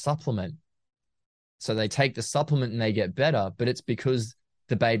 You better supplement. So they take the supplement and they get better, but it's because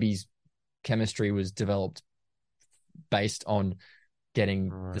the baby's chemistry was developed based on getting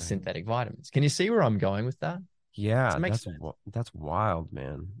the Right. synthetic vitamins. Can you see where I'm going with that? Yeah, Does it make sense? that's wild,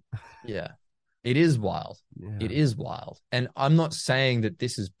 man. Yeah, it is wild. It Yeah. is wild. And I'm not saying that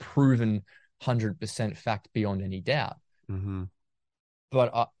this is proven 100% fact beyond any doubt, Mm-hmm.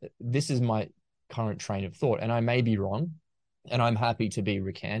 but this is my current train of thought. And I may be wrong, and I'm happy to be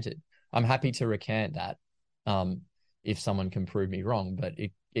recanted. I'm happy to recant that um, if someone can prove me wrong, but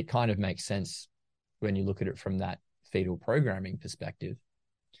it kind of makes sense when you look at it from that fetal programming perspective.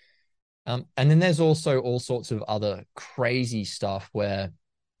 And then there's also all sorts of other crazy stuff where,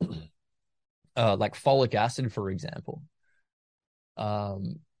 like folic acid, for example.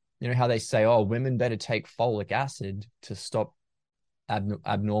 Um, you know how they say, oh, women better take folic acid to stop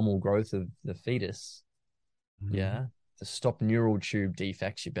abnormal growth of the fetus. Mm-hmm. Yeah. To stop neural tube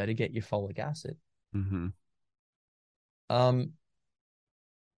defects, you better get your folic acid. Mm-hmm. Um,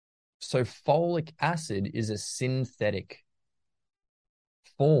 so folic acid is a synthetic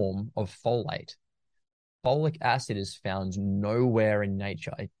form of folate. Folic acid is found nowhere in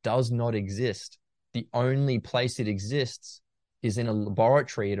nature. It does not exist. The only place it exists is in a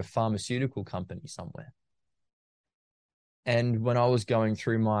laboratory at a pharmaceutical company somewhere. And when I was going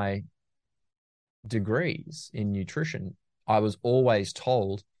through my degrees in nutrition, I was always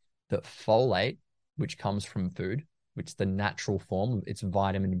told that folate, which comes from food, which is the natural form, it's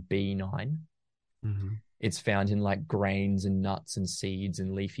vitamin B9. Mm-hmm. It's found in like grains and nuts and seeds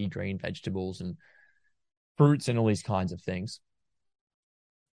and leafy green vegetables and fruits and all these kinds of things.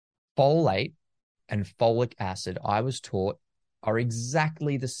 Folate and folic acid, I was taught, are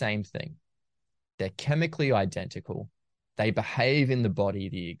exactly the same thing. They're chemically identical. They behave in the body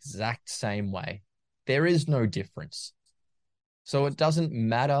the exact same way. There is no difference. So it doesn't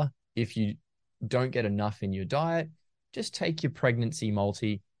matter if you don't get enough in your diet, just take your pregnancy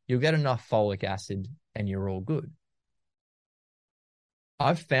multi, you'll get enough folic acid and you're all good.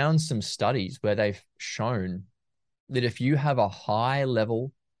 I've found some studies where they've shown that if you have a high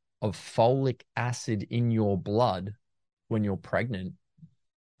level of folic acid in your blood when you're pregnant,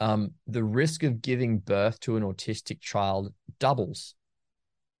 the risk of giving birth to an autistic child doubles.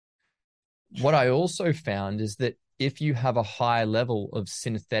 What I also found is that if you have a high level of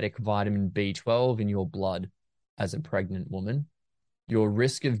synthetic vitamin B12 in your blood as a pregnant woman, your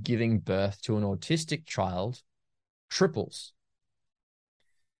risk of giving birth to an autistic child triples.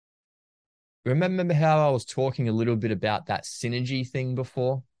 Remember how I was talking a little bit about that synergy thing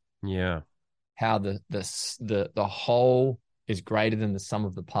before? Yeah. How the whole is greater than the sum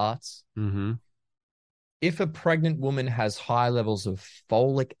of the parts. Mm-hmm. If a pregnant woman has high levels of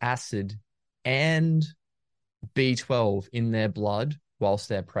folic acid and B12 in their blood whilst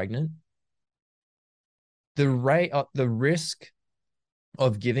they're pregnant, the risk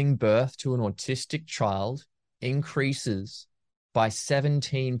of giving birth to an autistic child increases by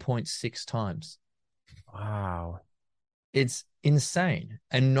 17.6 times. Wow. It's insane.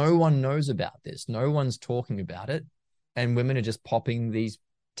 And no one knows about this. No one's talking about it. And women are just popping these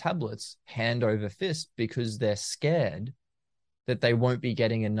tablets hand over fist because they're scared that they won't be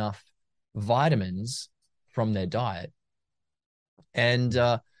getting enough vitamins from their diet. And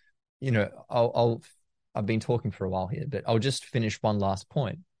you know, I've been talking for a while here, but I'll just finish one last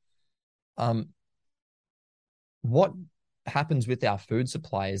point. Um, what happens with our food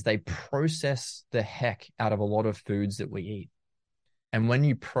supply is they process the heck out of a lot of foods that we eat. And when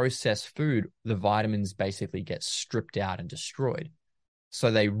you process food, the vitamins basically get stripped out and destroyed. So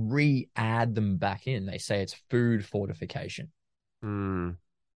they re-add them back in. They say it's food fortification. Mm.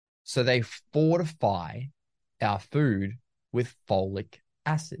 So they fortify our food with folic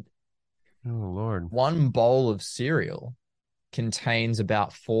acid. Oh Lord. One bowl of cereal contains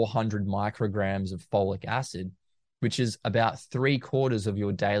about 400 micrograms of folic acid, which is about 3/4 of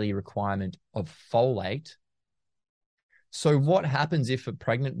your daily requirement of folate. So, what happens if a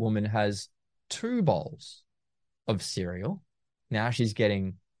pregnant woman has 2 bowls of cereal? Now she's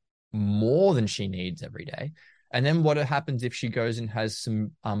getting more than she needs every day. And then what happens if she goes and has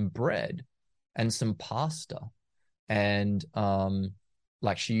some bread and some pasta and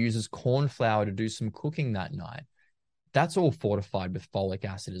like she uses corn flour to do some cooking that night? That's all fortified with folic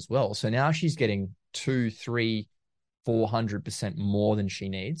acid as well. So now she's getting 2, 3, 400% more than she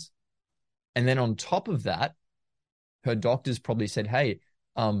needs. And then on top of that, her doctors probably said, hey,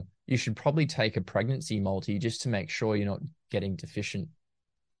 you should probably take a pregnancy multi just to make sure you're not getting deficient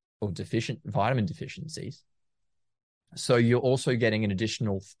vitamin deficiencies. So you're also getting an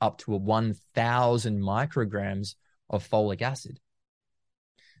additional up to 1,000 micrograms of folic acid.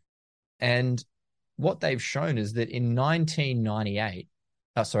 And what they've shown is that in 1988,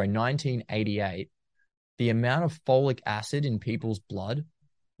 the amount of folic acid in people's blood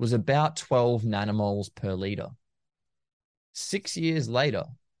was about 12 nanomoles per liter. 6 years later,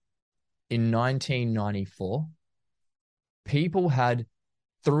 in 1994, people had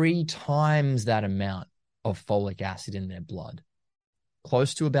 3 times that amount of folic acid in their blood,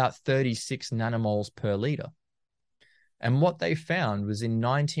 close to about 36 nanomoles per liter. And what they found was in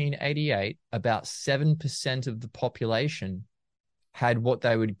 1988, about 7% of the population had what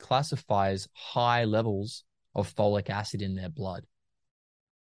they would classify as high levels of folic acid in their blood.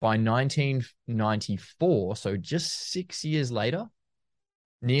 By 1994, so just 6 years later,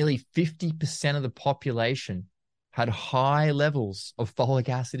 nearly 50% of the population had high levels of folic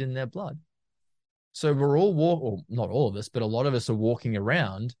acid in their blood. So we're all or not all of us, but a lot of us are walking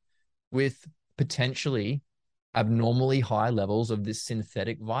around with potentially abnormally high levels of this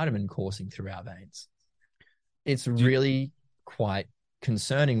synthetic vitamin coursing through our veins. It's really quite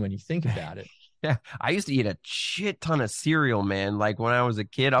concerning when you think about it. Yeah, I used to eat a shit ton of cereal, man. Like when I was a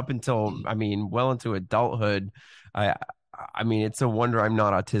kid, up until I mean, well into adulthood. I, I mean, it's a wonder I'm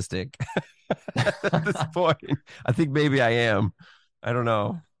not autistic at this point. I think maybe I am. I don't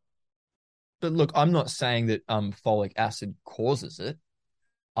know. But look, I'm not saying that folic acid causes it.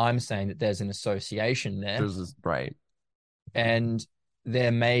 I'm saying that there's an association there. This is right. And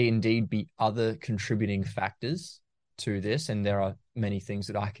there may indeed be other contributing factors to this. And there are many things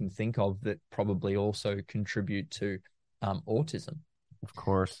that I can think of that probably also contribute to autism. Of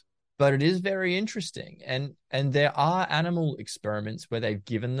course. But it is very interesting. And there are animal experiments where they've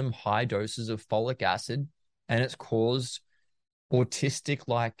given them high doses of folic acid and it's caused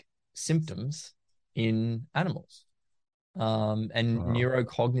autistic-like symptoms in animals and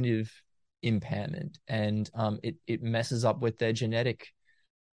neurocognitive impairment. And it messes up with their genetic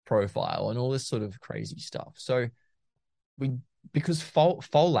profile and all this sort of crazy stuff. So because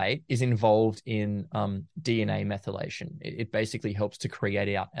folate is involved in DNA methylation, it basically helps to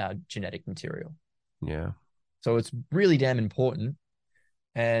create our genetic material. Yeah. So it's really damn important.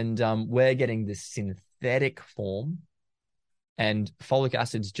 And we're getting this synthetic form, and folic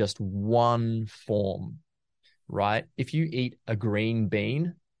acid's just one form, right? If you eat a green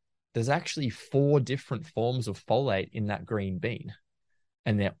bean, there's actually 4 different forms of folate in that green bean,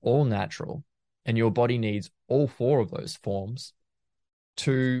 and they're all natural. And your body needs all 4 of those forms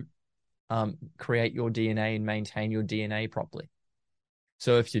to create your DNA and maintain your DNA properly.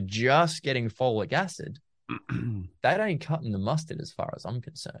 So if you're just getting folic acid, that ain't cutting the mustard as far as I'm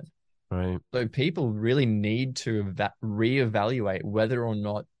concerned. Right. So people really need to reevaluate whether or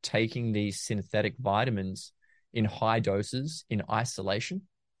not taking these synthetic vitamins in high doses in isolation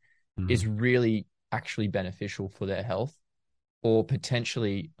is really actually beneficial for their health or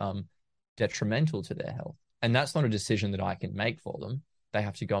potentially detrimental to their health. And that's not a decision that I can make for them. They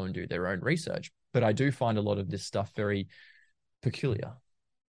have to go and do their own research. But I do find a lot of this stuff very peculiar.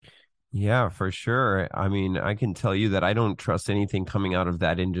 Yeah, for sure. I mean, I can tell you that I don't trust anything coming out of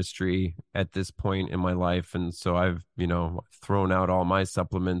that industry at this point in my life. And so I've, thrown out all my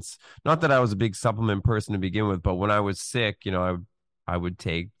supplements. Not that I was a big supplement person to begin with, but when I was sick, I would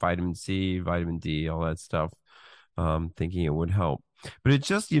take vitamin C, vitamin D, all that stuff, thinking it would help. But it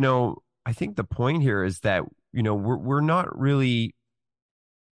just, I think the point here is that, we're not really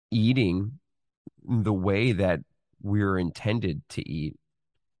eating the way that we're intended to eat.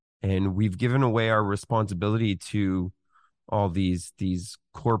 And we've given away our responsibility to all these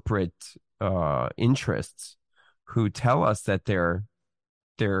corporate interests who tell us that they're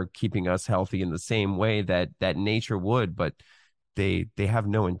keeping us healthy in the same way that nature would, but they have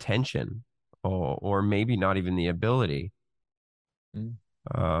no intention or maybe not even the ability.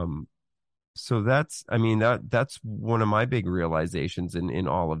 So that's one of my big realizations in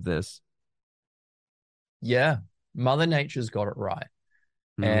all of this. Yeah, Mother Nature's got it right.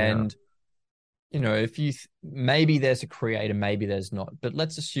 And, if you maybe there's a creator, maybe there's not, but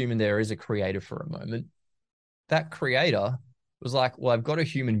let's assume there is a creator for a moment. That creator was like, well, I've got a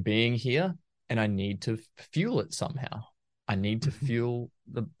human being here and I need to fuel it somehow. I need to fuel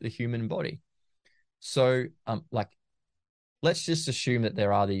the human body. So, let's just assume that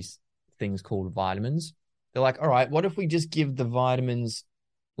there are these things called vitamins. They're like, all right, what if we just give the vitamins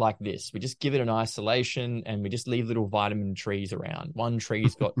like this? We just give it an isolation and we just leave little vitamin trees around. One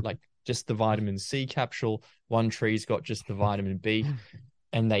tree's got like just the vitamin C capsule, one tree's got just the vitamin B,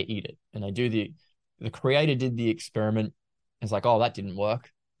 and they eat it. And they do the creator did the experiment. It's like, oh, that didn't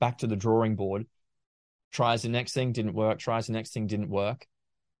work. Back to the drawing board. Tries the next thing, didn't work. Tries the next thing, didn't work.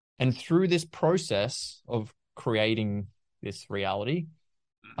 And through this process of creating this reality,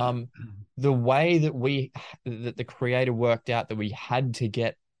 the way that the creator worked out that we had to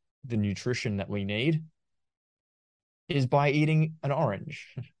get the nutrition that we need is by eating an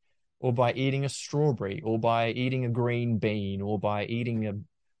orange or by eating a strawberry, or by eating a green bean, or by eating a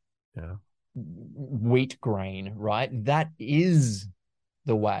Yeah. wheat grain, right? That is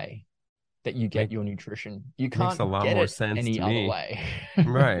the way that you get Make your nutrition. You makes a can't lot get more it sense any to other me. way.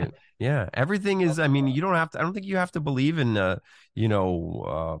 Right. Yeah. Everything is, I mean, you don't have to, I don't think you have to believe in, you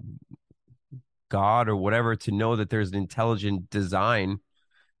know, God or whatever to know that there's an intelligent design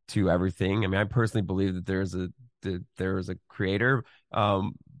to everything. I mean, I personally believe that there is a creator,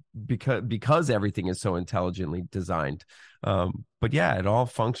 because everything is so intelligently designed. But yeah, it all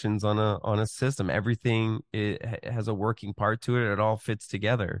functions on a system. Everything has a working part to it. It all fits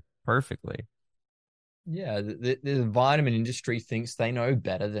together perfectly. Yeah, the vitamin industry thinks they know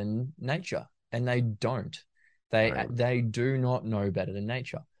better than nature, and they don't. Right. They do not know better than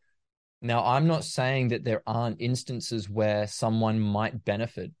nature. Now, I'm not saying that there aren't instances where someone might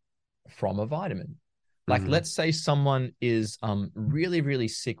benefit from a vitamin. Like, Hmm. let's say someone is really, really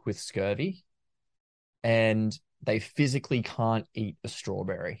sick with scurvy and they physically can't eat a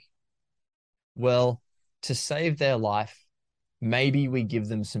strawberry. Well, to save their life, maybe we give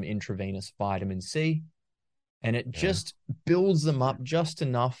them some intravenous vitamin C, and it Yeah. just builds them up just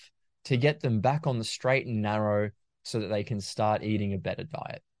enough to get them back on the straight and narrow so that they can start eating a better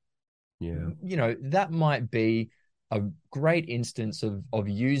diet. Yeah. That might be a great instance of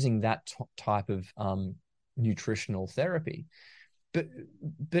using that type of nutritional therapy. But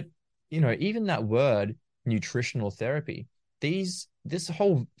but even that word nutritional therapy, this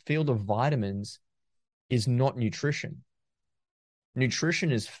whole field of vitamins is not nutrition.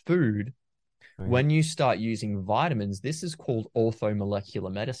 Nutrition is food. Right. When you start using vitamins, this is called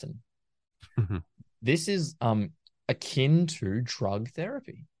orthomolecular medicine. This is akin to drug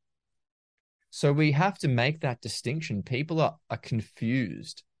therapy. So we have to make that distinction. People are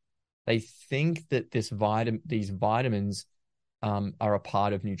confused. They think that these vitamins are a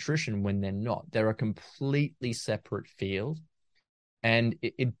part of nutrition when they're not. They're a completely separate field, and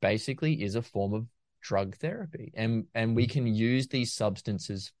it basically is a form of drug therapy. And we can use these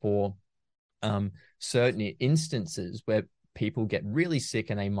substances for certain instances where people get really sick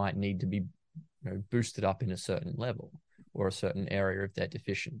and they might need to be boosted up in a certain level or a certain area of their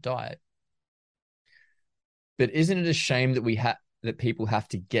deficient diet. But isn't it a shame that that people have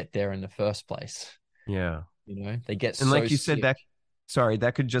to get there in the first place? Yeah. They get And so like you said, sick. that, sorry,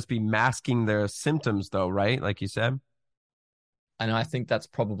 that could just be masking their symptoms though, right? Like you said. And I think that's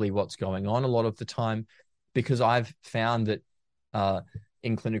probably what's going on a lot of the time, because I've found that uh,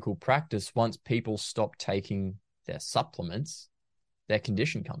 in clinical practice, once people stop taking their supplements, their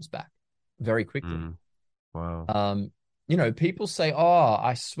condition comes back very quickly. Mm, wow. Um, People say, "Oh,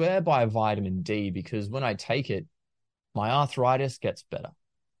 I swear by vitamin D because when I take it, my arthritis gets better."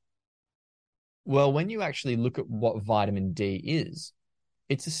 Well, when you actually look at what vitamin D is,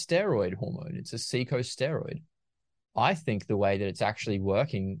 it's a steroid hormone. It's a corticosteroid. I think the way that it's actually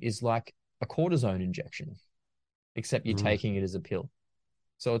working is like a cortisone injection, except you're Mm, taking it as a pill.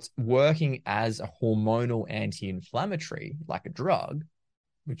 So it's working as a hormonal anti-inflammatory, like a drug,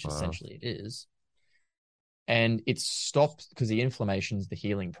 which wow. essentially it is. And it stops because the inflammation is the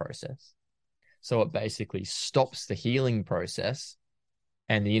healing process. So it basically stops the healing process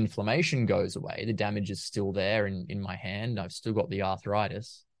and the inflammation goes away. The damage is still there in my hand. I've still got the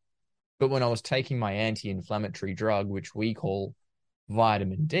arthritis. But when I was taking my anti-inflammatory drug, which we call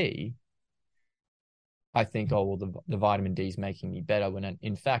vitamin D, I think, oh, well, the vitamin D is making me better, when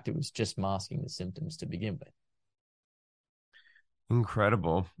in fact it was just masking the symptoms to begin with.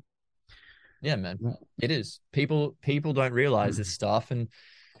 Incredible. Yeah, man, it is. People don't realize this stuff. And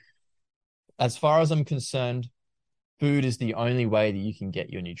as far as I'm concerned, food is the only way that you can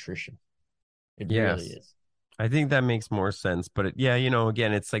get your nutrition. It really Yes. is. I think that makes more sense. But yeah,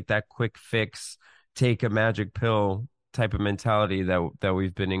 again, it's like that quick fix, take a magic pill type of mentality that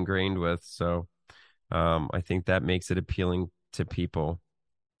we've been ingrained with. So I think that makes it appealing to people.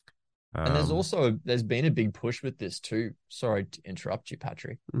 And Um, there's been a big push with this too. Sorry to interrupt you,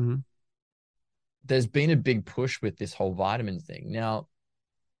 Patrick. mhm. There's been a big push with this whole vitamin thing. Now,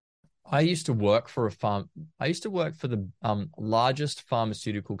 I used to work for a farm. I used to work for the largest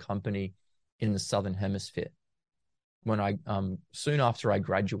pharmaceutical company in the Southern Hemisphere. When I soon after I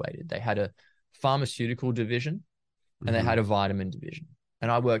graduated, they had a pharmaceutical division and they Mhm. had a vitamin division,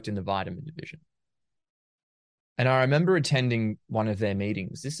 and I worked in the vitamin division. And I remember attending one of their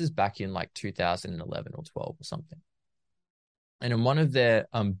meetings. This is back in like 2011 or 12 or something. And in one of their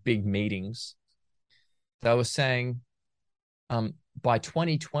big meetings, they were saying by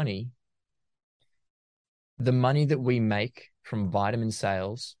 2020, the money that we make from vitamin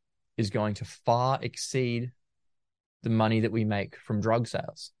sales is going to far exceed the money that we make from drug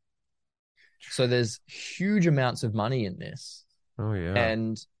sales. So there's huge amounts of money in this. Oh yeah.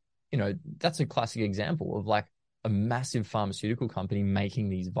 And, that's a classic example of like a massive pharmaceutical company making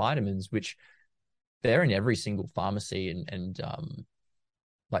these vitamins, which they're in every single pharmacy and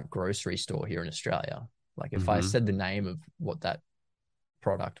like grocery store here in Australia. Like if I Mm-hmm. said the name of what that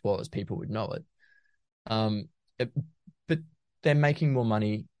product was, people would know it. Um, it, but they're making more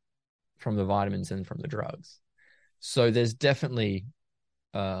money from the vitamins than from the drugs. So there's definitely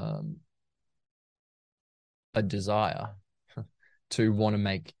um, a desire to want to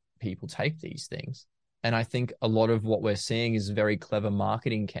make people take these things. And I think a lot of what we're seeing is very clever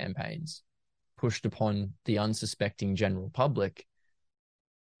marketing campaigns pushed upon the unsuspecting general public,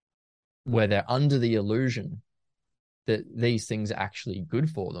 where they're under the illusion that these things are actually good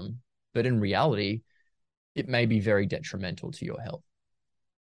for them. But in reality, it may be very detrimental to your health.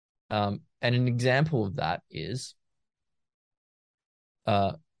 And an example of that is,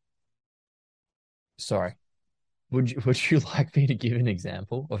 uh, sorry, would you like me to give an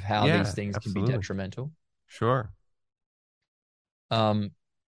example of how these Yeah, things can be absolutely. detrimental? Sure. Um,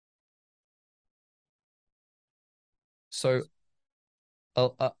 so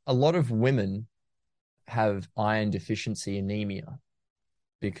a lot of women have iron deficiency anemia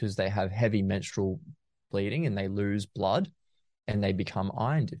because they have heavy menstrual bleeding and they lose blood and they become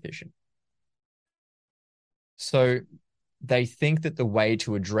iron deficient. So they think that the way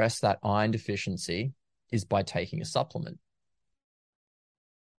to address that iron deficiency is by taking a supplement.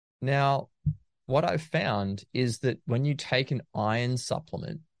 Now, what I've found is that when you take an iron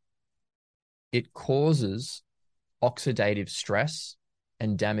supplement, it causes oxidative stress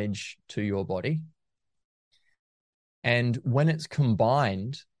and damage to your body. And when it's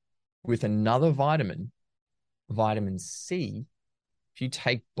combined with another vitamin, vitamin C, if you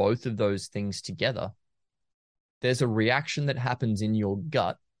take both of those things together, there's a reaction that happens in your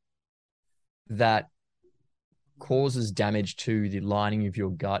gut that causes damage to the lining of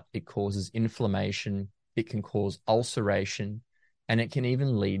your gut. It causes inflammation. It can cause ulceration, and it can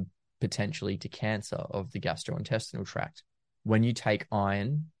even lead potentially to cancer of the gastrointestinal tract when you take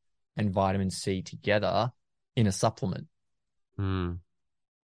iron and vitamin C together in a supplement. Mm.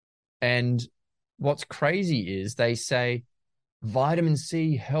 And what's crazy is they say vitamin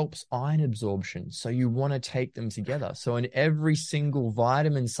C helps iron absorption. So you want to take them together. So in every single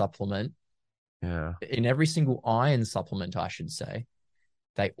vitamin supplement, Yeah. in every single iron supplement, I should say,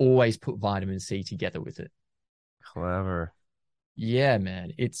 they always put vitamin C together with it. Clever. Yeah,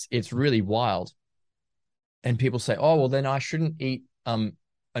 man, it's really wild. And people say, "Oh, well, then I shouldn't eat an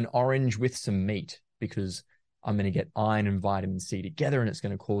orange with some meat because I'm going to get iron and vitamin C together, and it's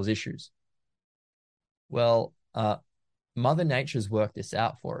going to cause issues." Well, Mother Nature's worked this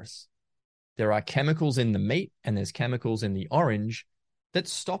out for us. There are chemicals in the meat and there's chemicals in the orange that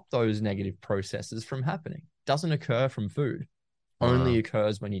stop those negative processes from happening. Doesn't occur from food, only Wow.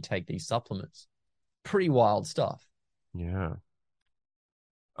 occurs when you take these supplements. Pretty wild stuff. Yeah.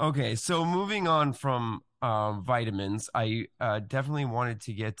 Okay, so moving on from vitamins, I definitely wanted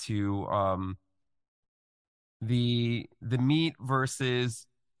to get to the meat versus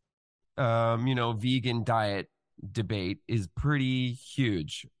vegan diet debate is pretty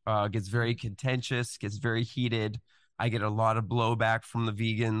huge. Gets very contentious, gets very heated. I get a lot of blowback from the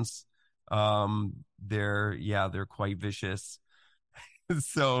vegans. They're quite vicious.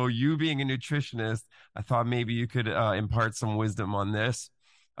 So you being a nutritionist, I thought maybe you could impart some wisdom on this.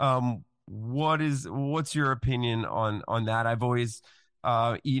 What's your opinion on that? I've always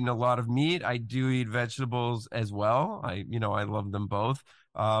eaten a lot of meat. I do eat vegetables as well. I love them both.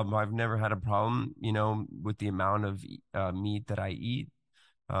 I've never had a problem, with the amount of meat that I eat.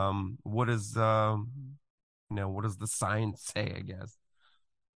 What does the science say, I guess?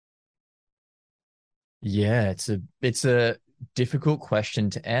 Yeah, it's a difficult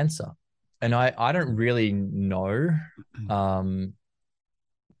question to answer. And I don't really know um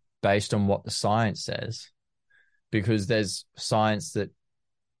based on what the science says, because there's science that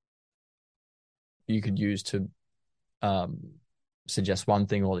you could use to um suggest one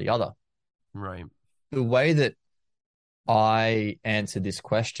thing or the other. Right. The way that I answer this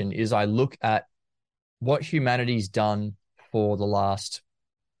question is I look at what humanity's done for the last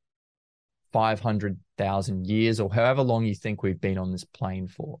 500,000 years or however long you think we've been on this plane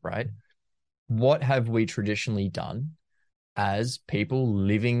for, right? What have we traditionally done as people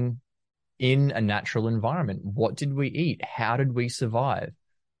living in a natural environment? What did we eat? How did we survive?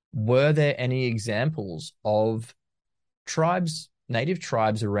 Were there any examples of tribes, native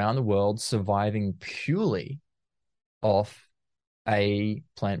tribes around the world surviving purely off a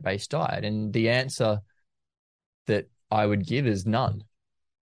plant-based diet? And the answer that I would give is none.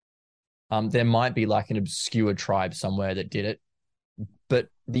 There might be like an obscure tribe somewhere that did it, but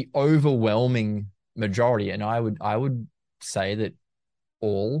the overwhelming majority, and I would say that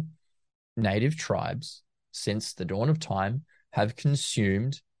all native tribes since the dawn of time have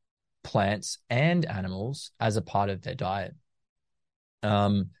consumed plants and animals as a part of their diet.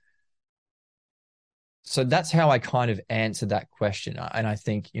 Um, so that's how I kind of answer that question. And I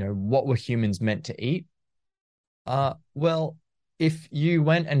think, what were humans meant to eat? Well, if you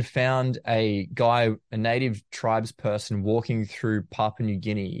went and found a guy, a native tribes person walking through Papua New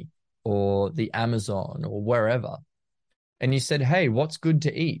Guinea or the Amazon or wherever, and you said, "Hey, what's good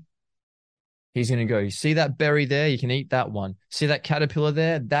to eat?" He's going to go, "You see that berry there? You can eat that one. See that caterpillar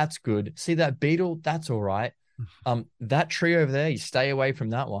there? That's good. See that beetle? That's all right. That tree over there, you stay away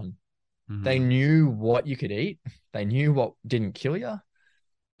from that one." They Mm-hmm. knew what you could eat. They knew what didn't kill you.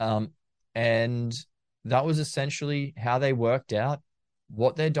 Um, and that was essentially how they worked out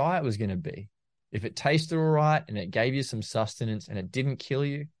what their diet was going to be. If it tasted all right and it gave you some sustenance and it didn't kill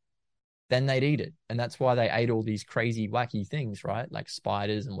you, then they'd eat it. And that's why they ate all these crazy, wacky things, right? Like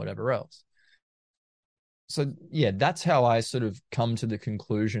spiders and whatever else. So, yeah, that's how I sort of come to the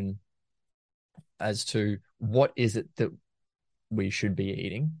conclusion as to what is it that we should be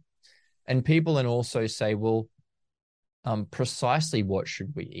eating. And people then also say, well, precisely what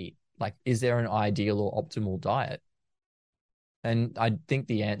should we eat? Like, is there an ideal or optimal diet? And I think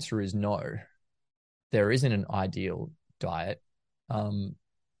the answer is no. There isn't an ideal diet. Um,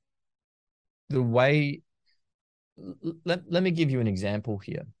 the way, let me give you an example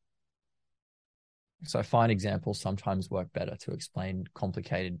here. So I find examples sometimes work better to explain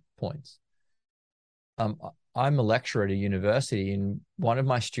complicated points. I'm a lecturer at a university, and one of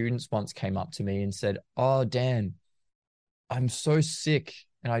my students once came up to me and said, "Oh, Dan, I'm so sick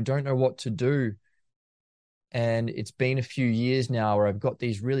and I don't know what to do. And it's been a few years now where I've got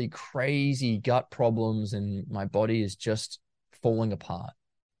these really crazy gut problems and my body is just falling apart.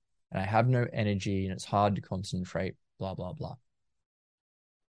 And I have no energy and it's hard to concentrate, blah, blah, blah."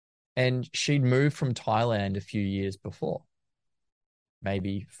 And she'd moved from Thailand a few years before,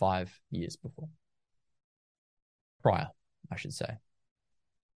 maybe 5 years prior, I should say.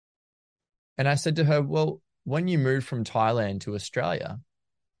 And I said to her, "Well, when you moved from Thailand to Australia,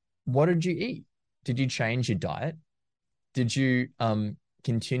 what did you eat? Did you change your diet? Did you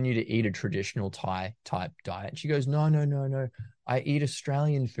continue to eat a traditional Thai type diet?" And she goes, "No, no, no, no. I eat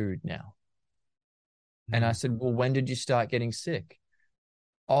Australian food now." And I said, "Well, when did you start getting sick?"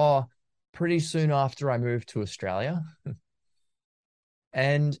 "Oh, pretty soon after I moved to Australia."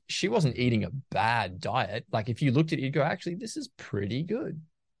 And she wasn't eating a bad diet. Like if you looked at it, you'd go, "Actually, this is pretty good."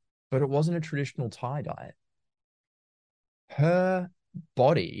 But it wasn't a traditional Thai diet. Her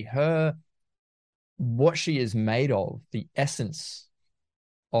body, her what she is made of, the essence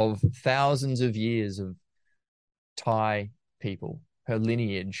of thousands of years of Thai people, her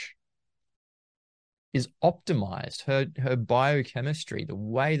lineage is optimized. Her biochemistry, the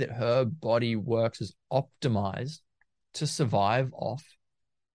way that her body works is optimized to survive off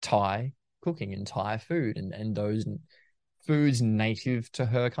Thai cooking and Thai food and those foods native to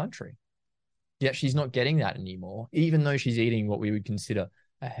her country. Yet she's not getting that anymore. Even though she's eating what we would consider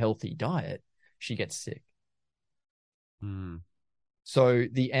a healthy diet, she gets sick. Mm. So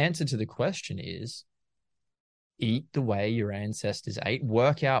the answer to the question is eat the way your ancestors ate,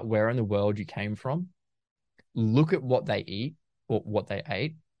 work out where in the world you came from, look at what they eat or what they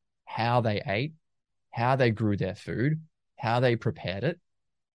ate, how they ate, how they grew their food, how they prepared it.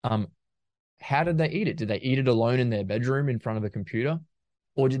 How did they eat it? Did they eat it alone in their bedroom in front of a computer?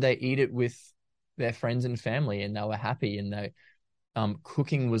 Or did they eat it with their friends and family and they were happy and they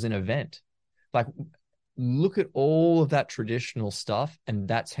cooking was an event? Like look at all of that traditional stuff, and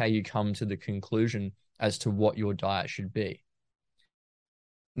that's how you come to the conclusion as to what your diet should be.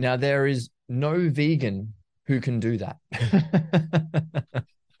 Now, there is no vegan who can do that.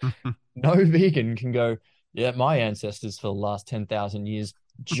 No vegan can go, "Yeah, my ancestors for the last 10,000 years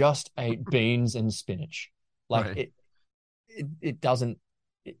just ate beans and spinach." Like Right. it doesn't,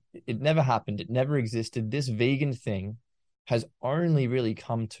 it never happened. It never existed. This vegan thing has only really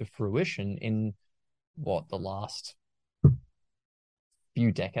come to fruition in what, the last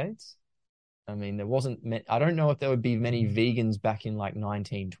few decades. I mean, there wasn't, I don't know if there would be many vegans back in like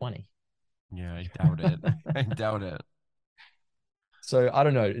 1920. Yeah, I doubt it. I doubt it. So I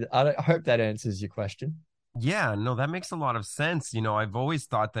don't know. I hope that answers your question. Yeah, no, that makes a lot of sense. I've always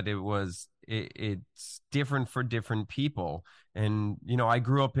thought that it's different for different people. And I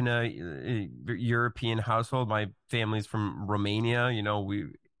grew up in a European household. My family's from Romania. We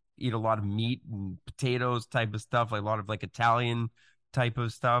eat a lot of meat and potatoes type of stuff, like a lot of like Italian type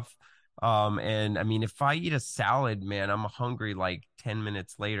of stuff. And I mean, if I eat a salad, man, I'm hungry like 10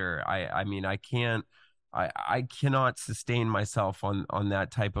 minutes later. I mean, I cannot sustain myself on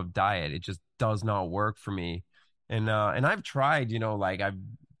that type of diet. It just does not work for me. And I've tried, like I've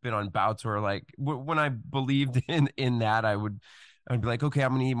been on bouts where like when I believed in that, I'd be like, okay,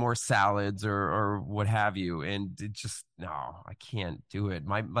 I'm gonna eat more salads or what have you. And it just, no, I can't do it.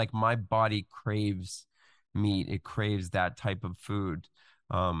 My body craves meat. It craves that type of food.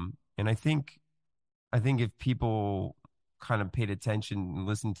 And I think if people kind of paid attention and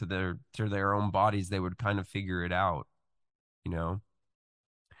listened to their own bodies, they would kind of figure it out, you know.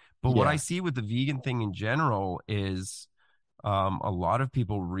 But what I Yeah. see with the vegan thing in general is a lot of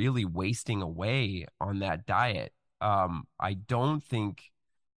people really wasting away on that diet. Um, I don't think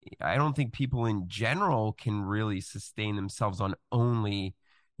I don't think people in general can really sustain themselves on only,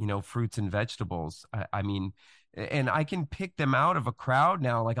 fruits and vegetables. I mean, and I can pick them out of a crowd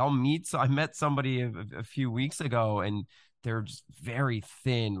now. Like I met somebody a few weeks ago and they're just very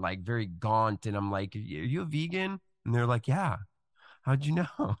thin, like very gaunt. And I'm like, are you a vegan? And they're like, yeah. How'd you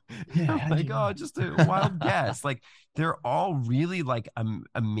know? Yeah. I'm How do like, you oh, just a wild know? guess. Like they're all really like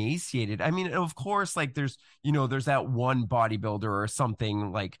emaciated. I mean, of course, like there's that one bodybuilder or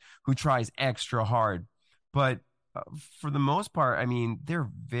something like who tries extra hard, but uh, for the most part, I mean, they're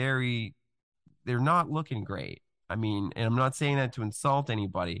not looking great. I mean, and I'm not saying that to insult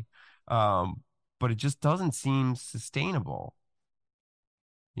anybody, um, but it just doesn't seem sustainable.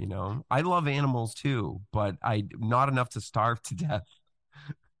 I love animals too, but I not enough to starve to death.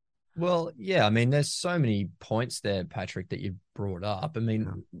 Well, yeah, I mean, there's so many points there, Patrick, that you've brought up. I Yeah.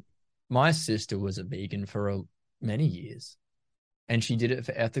 mean, my sister was a vegan for many years, and she did it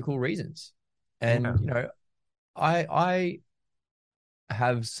for ethical reasons. Yeah. And I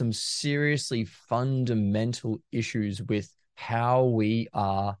have some seriously fundamental issues with how we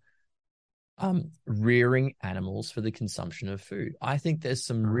are rearing animals for the consumption of food. I think there's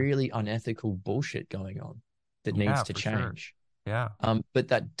some Sure. really unethical bullshit going on that Yeah, needs to for sure. change. Yeah. But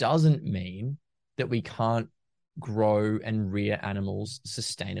that doesn't mean that we can't grow and rear animals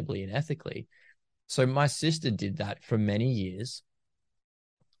sustainably and ethically. So my sister did that for many years,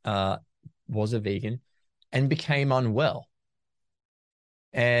 uh, was a vegan, and became unwell.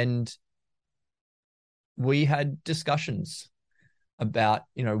 And we had discussions about,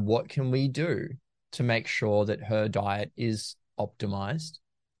 what can we do to make sure that her diet is optimized.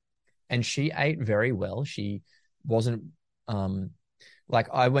 And she ate very well. She wasn't like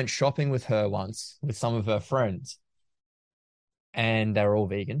I went shopping with her once with some of her friends, and they're all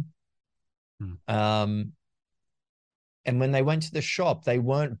vegan. Mm. Um, and when they went to the shop, they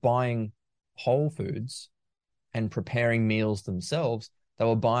weren't buying whole foods and preparing meals themselves. They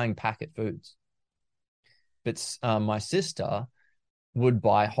were buying packet foods. But my sister would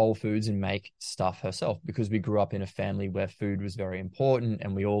buy whole foods and make stuff herself because we grew up in a family where food was very important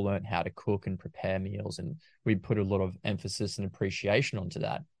and we all learned how to cook and prepare meals, and we put a lot of emphasis and appreciation onto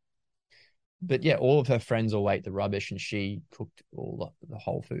that. But yeah, all of her friends all ate the rubbish and she cooked all the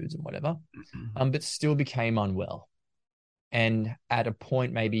whole foods and whatever, but still became unwell. And at a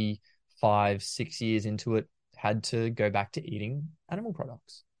point, maybe 5, 6 years into it, had to go back to eating animal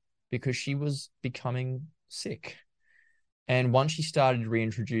products because she was becoming sick. And once she started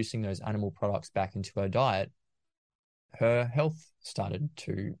reintroducing those animal products back into her diet, her health started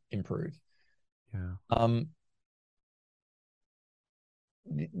to improve. Yeah. Um,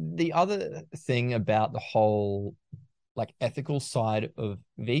 the other thing about the whole like ethical side of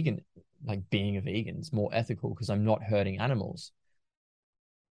vegan, like being a vegan is more ethical because I'm not hurting animals.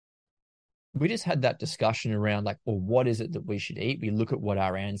 We just had that discussion around like, well, what is it that we should eat? We look at what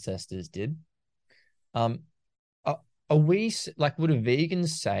our ancestors did. Um, are we like, would a vegan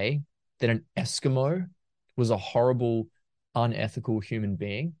say that an Eskimo was a horrible, unethical human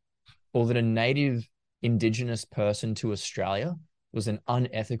being, or that a native indigenous person to Australia was an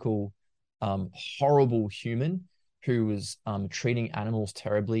unethical, horrible human who was treating animals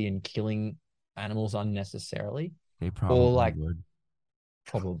terribly and killing animals unnecessarily? They Or probably like, would.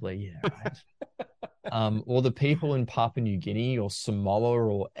 probably, yeah, right. Or the people in Papua New Guinea or Samoa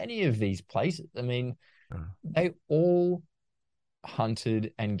or any of these places. I mean, Yeah. they all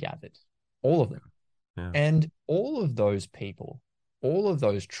hunted and gathered, all of them. Yeah. And all of those people, all of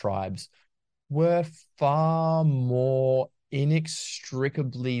those tribes were far more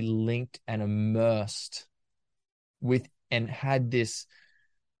inextricably linked and immersed with and had this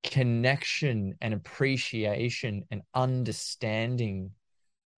connection and appreciation and understanding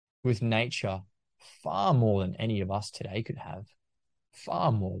with nature far more than any of us today could have.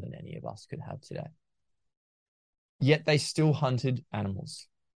 Far more than any of us could have today. Yet they still hunted animals.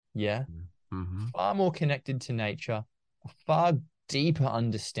 Yeah. Mm-hmm. Far more connected to nature, a far deeper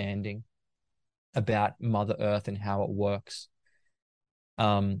understanding about Mother Earth and how it works.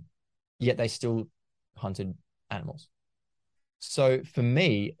 Um, Yet they still hunted animals. So for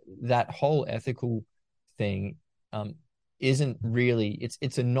me, that whole ethical thing um, isn't really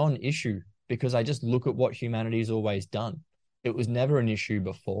it's a non-issue because I just look at what humanity's always done. It was never an issue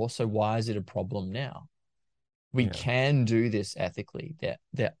before, so why is it a problem now? We Yeah. can do this ethically.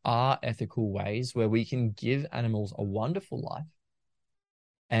 There are ethical ways where we can give animals a wonderful life,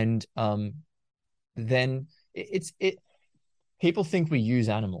 and then it people think we use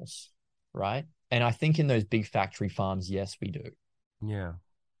animals, right? And I think in those big factory farms, yes, we do. Yeah.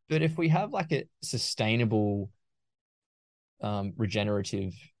 But if we have like a sustainable,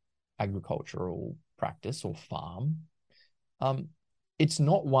 regenerative agricultural practice or farm, um, it's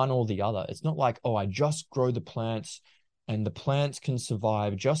not one or the other. It's not like, oh, I just grow the plants and the plants can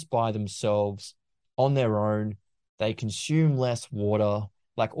survive just by themselves on their own. They consume less water,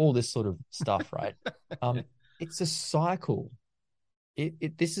 like all this sort of stuff, right? Um, it's a cycle.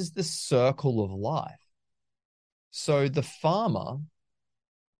 This is the circle of life. So the farmer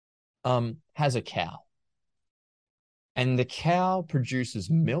has a cow, and the cow produces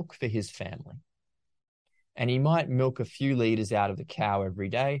milk for his family. And he might milk a few liters out of the cow every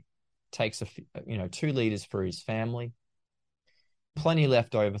day, takes 2 liters for his family, plenty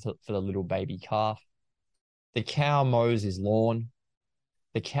left over for the little baby calf. The cow mows his lawn.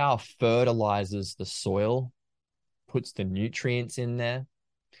 The cow fertilizes the soil, puts the nutrients in there,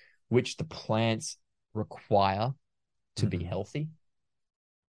 which the plants require to be Mm-hmm. healthy,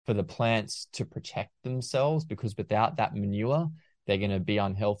 for the plants to protect themselves, because without that manure, they're going to be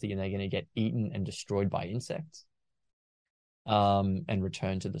unhealthy and they're going to get eaten and destroyed by insects, and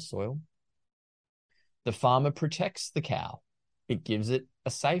return to the soil. The farmer protects the cow. It gives it a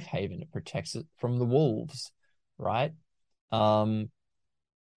safe haven. It protects it from the wolves, right? Um,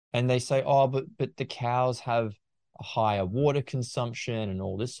 and they say, oh, but the cows have a higher water consumption and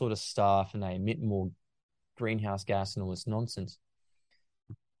all this sort of stuff, and they emit more greenhouse gas and all this nonsense.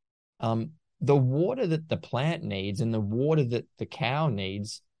 The water that the plant needs and the water that the cow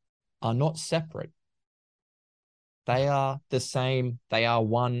needs are not separate. They are the same. They are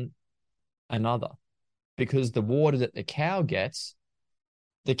one another, because the water that the cow gets,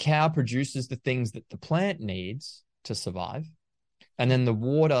 the cow produces the things that the plant needs to survive. And then the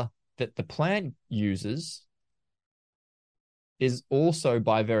water that the plant uses is also,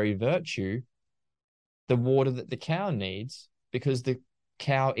 by very virtue, the water that the cow needs, because the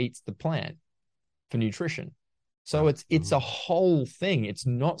cow eats the plant for nutrition. So it's a Absolutely. whole thing. It's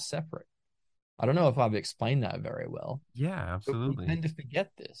not separate. I don't know if I've explained that very well, Yeah, but we absolutely. tend to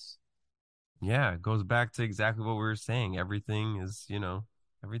forget this. Yeah, it goes back to exactly what we were saying. Everything is,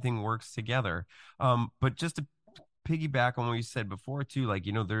 everything works together. But just to piggyback on what you said before too, like,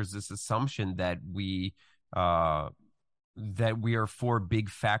 there's this assumption uh that we are for big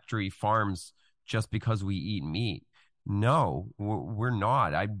factory farms just because we eat meat. No, we're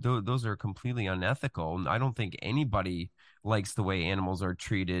not. Those are completely unethical. And I don't think anybody likes the way animals are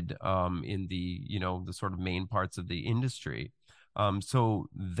treated in the sort of main parts of the industry. So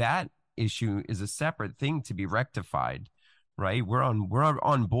that issue is a separate thing to be rectified, right? We're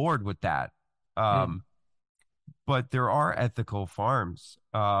on board with that. Mm, But there are ethical farms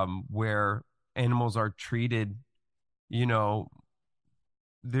where animals are treated, you know,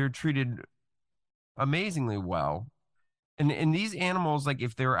 they're treated amazingly well. And these animals, like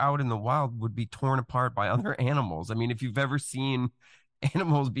if they're out in the wild, would be torn apart by other animals. I mean, if you've ever seen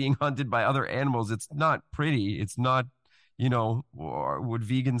animals being hunted by other animals, it's not pretty. It's not, or would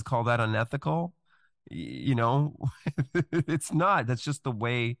vegans call that unethical? You know, it's not. That's just the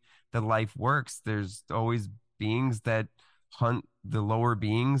way that life works. There's always beings that hunt the lower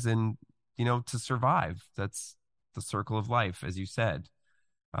beings and, to survive. That's the circle of life, as you said.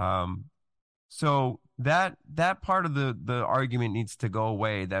 Um, so that part of the argument needs to go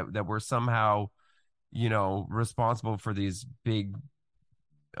away, that we're somehow, responsible for these big,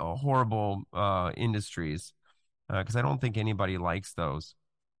 horrible industries, because I don't think anybody likes those.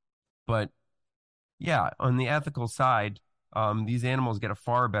 But yeah, on the ethical side, these animals get a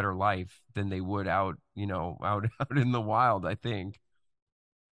far better life than they would out, out in the wild, I think.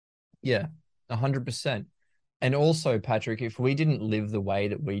 yeah, 100%. And also, Patrick, if we didn't live the way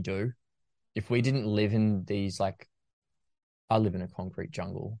that we do, if we didn't live in these, like, I live in a concrete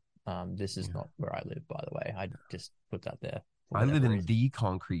jungle. This is Yeah. not where I live, by the way. I just put that there for I live whatever in reason. the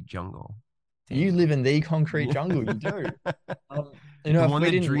concrete jungle. You Damn. live in the concrete Yeah. jungle. You do. The If one we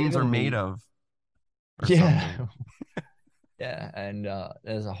that didn't live dreams are in made the, of or yeah, something. Yeah, and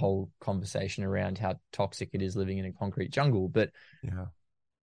there's a whole conversation around how toxic it is living in a concrete jungle. But Yeah.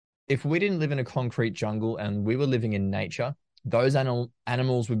 if we didn't live in a concrete jungle and we were living in nature, those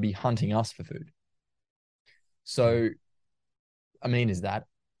animals would be hunting us for food. Yeah. So, I mean, is that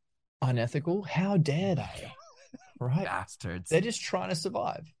unethical? How dare they? Right? Bastards. They're just trying to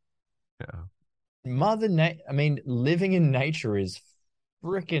survive. Yeah. I mean, living in nature is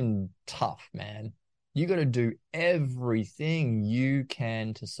freaking tough, man. You got to do everything you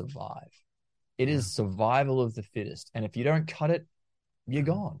can to survive. It Yeah. is survival of the fittest. And if you don't cut it, you're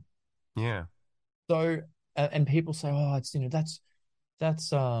gone. Yeah. So, and people say, oh, it's,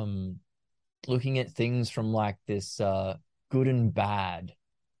 that's looking at things from like this good and bad,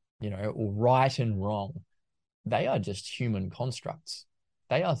 or right and wrong. They are just human constructs.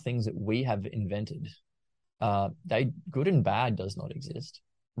 They are things that we have invented. They good and bad does not exist.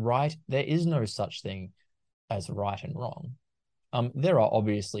 Right, there is no such thing as right and wrong. There are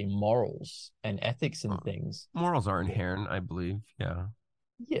obviously morals and ethics and things. Morals are inherent, I believe. Yeah.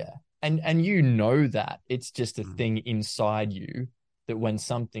 Yeah. And you know that. It's just a Mm. thing inside you that when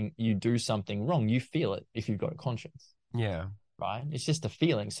something you do something wrong, you feel it if you've got a conscience, Yeah. right? It's just a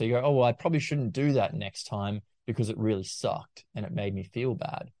feeling. So you go, oh, well, I probably shouldn't do that next time because it really sucked and it made me feel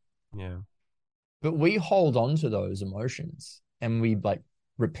bad. Yeah. But we hold on to those emotions and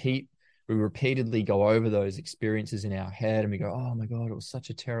repeat, we repeatedly go over those experiences in our head and we go, oh my God, it was such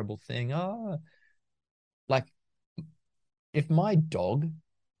a terrible thing. Oh, like if my dog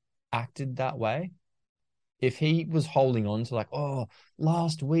acted that way, if he was holding on to like, oh,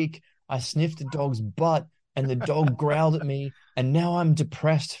 last week I sniffed a dog's butt and the dog growled at me, and now I'm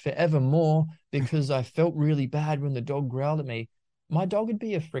depressed forevermore because I felt really bad when the dog growled at me, my dog would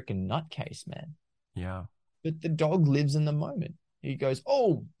be a freaking nutcase, man. Yeah. But the dog lives in the moment. He goes,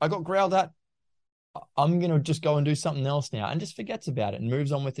 oh, I got growled at. I'm going to just go and do something else now, and just forgets about it and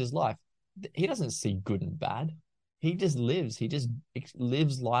moves on with his life. He doesn't see good and bad. He just lives. He just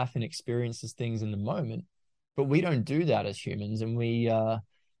lives life and experiences things in the moment. But we don't do that as humans, and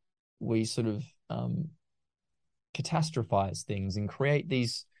we sort of catastrophize things and create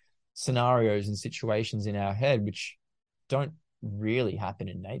these scenarios and situations in our head which don't really happen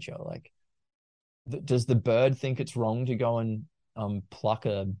in nature. Like, does the bird think it's wrong to go and pluck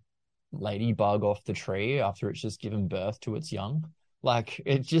a ladybug off the tree after it's just given birth to its young? Like,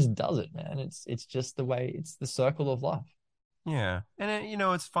 it just does it, man. It's just the way, it's the circle of life. Yeah. And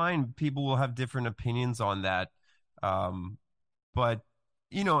it's fine. People will have different opinions on that. Um, but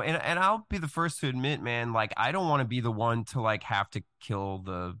and I'll be the first to admit, man, like I don't want to be the one to like have to kill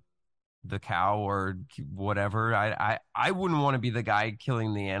the cow or whatever. I wouldn't want to be the guy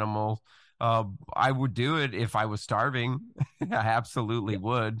killing the animal. I would do it if I was starving. I absolutely Yeah.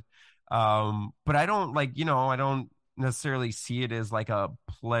 would. But I don't like, I don't necessarily see it as like a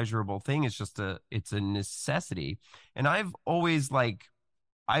pleasurable thing. It's a necessity. And I've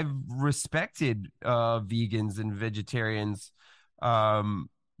respected vegans and vegetarians um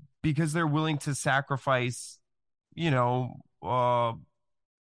because they're willing to sacrifice, you know,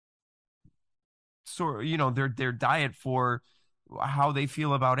 their diet for how they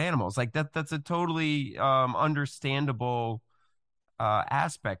feel about animals. Like that's a totally understandable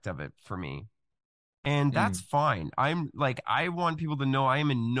aspect of it for me. And that's Mm. fine. I want people to know I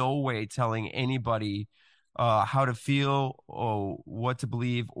am in no way telling anybody how to feel or what to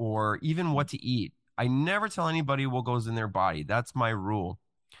believe or even what to eat. I never tell anybody what goes in their body. That's my rule.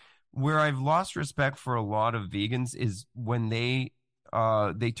 Where I've lost respect for a lot of vegans is when they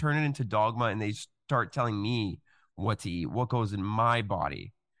turn it into dogma and they start telling me what to eat, what goes in my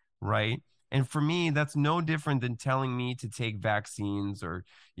body, right? And for me, that's no different than telling me to take vaccines or,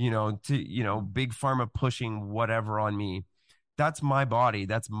 big pharma pushing whatever on me. That's my body,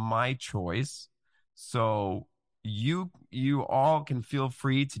 that's my choice. So you all can feel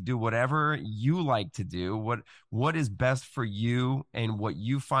free to do whatever you like to do. What is best for you and what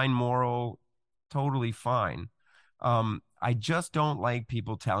you find moral, totally fine. I just don't like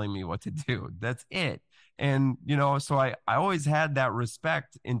people telling me what to do. That's it. And so I always had that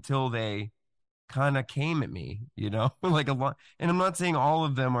respect until they kind of came at me, like a lot. And I'm not saying all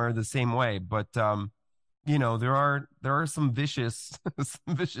of them are the same way, but there are some vicious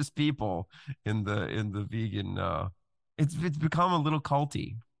some vicious people in the vegan it's become a little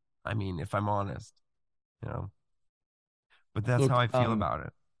culty. I mean, if I'm honest, you know, but that's how Look, I feel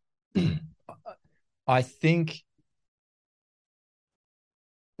about it. I think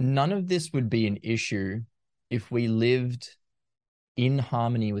none of this would be an issue if we lived in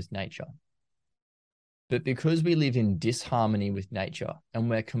harmony with nature. But because we live in disharmony with nature and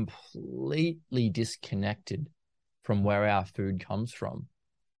we're completely disconnected from where our food comes from,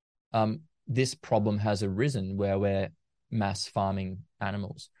 this problem has arisen where we're mass farming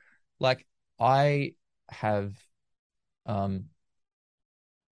animals. Like I have um,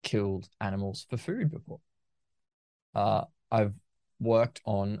 killed animals for food before. I've worked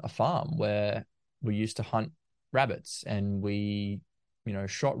on a farm where we used to hunt rabbits and we,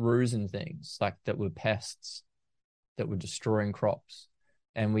 shot roos and things like that were pests that were destroying crops.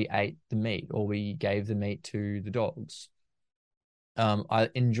 And we ate the meat or we gave the meat to the dogs. I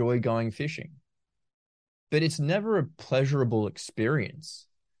enjoy going fishing, but it's never a pleasurable experience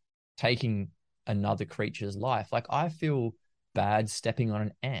taking another creature's life. Like I feel bad stepping on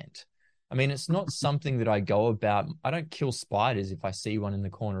an ant. I mean, it's not something that I go about. I don't kill spiders if I see one in the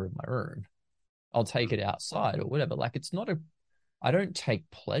corner of my room. I'll take it outside or whatever. Like I don't take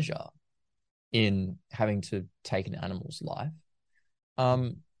pleasure in having to take an animal's life.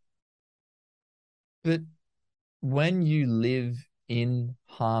 Um, but when you live in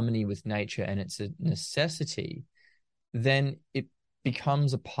harmony with nature and it's a necessity, then it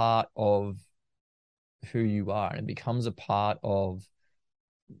becomes a part of who you are and it becomes a part of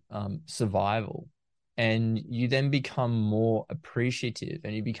survival. And you then become more appreciative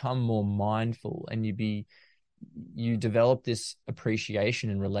and you become more mindful and you develop this appreciation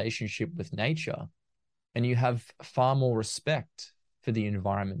and relationship with nature and you have far more respect for the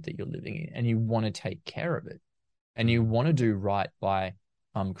environment that you're living in and you want to take care of it and you want to do right by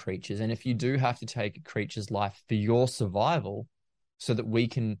creatures. And if you do have to take a creature's life for your survival so that we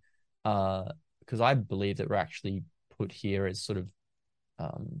can because I believe that we're actually put here as sort of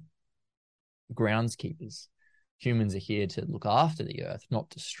groundskeepers. Humans are here to look after the earth, not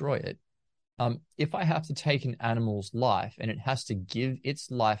destroy it. If I have to take an animal's life and it has to give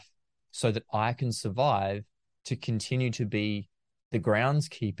its life so that I can survive to continue to be the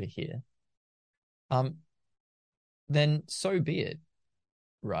groundskeeper here, then so be it,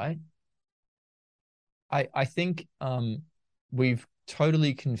 right? I think we've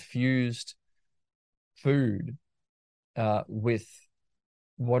totally confused food with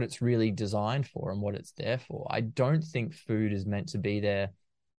what it's really designed for and what it's there for. I don't think food is meant to be there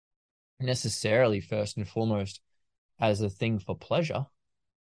necessarily first and foremost as a thing for pleasure.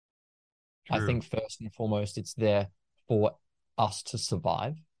 True. I think first and foremost it's there for us to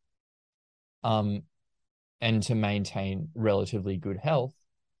survive and to maintain relatively good health.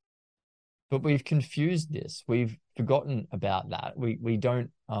 But we've confused this. We've forgotten about that. We don't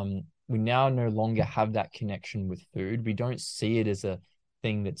we now no longer have that connection with food. We don't see it as a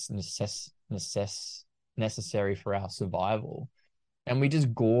thing that's necessary for our survival. And we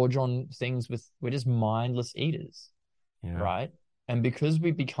just gorge on things we're just mindless eaters, right? And because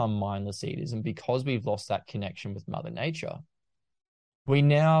we become mindless eaters and because we've lost that connection with Mother Nature, we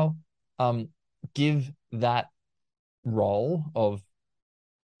now give that role of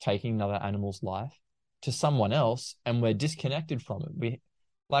taking another animal's life to someone else and we're disconnected from it.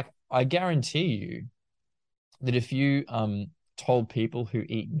 I guarantee you that if you told people who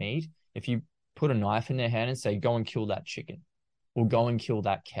eat meat, if you put a knife in their hand and say, go and kill that chicken, or go and kill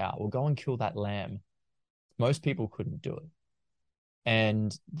that cow, or go and kill that lamb, most people couldn't do it.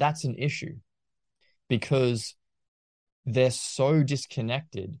 And that's an issue because they're so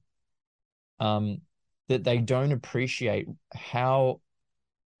disconnected that they don't appreciate how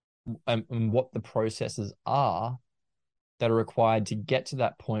and what the processes are that are required to get to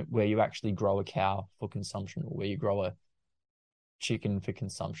that point where you actually grow a cow for consumption or where you grow a chicken for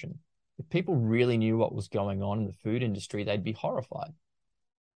consumption. If people really knew what was going on in the food industry, they'd be horrified.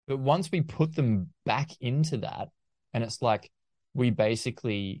 But once we put them back into that, and it's like we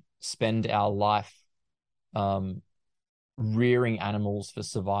basically spend our life rearing animals for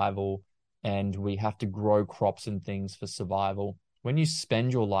survival, and we have to grow crops and things for survival. When you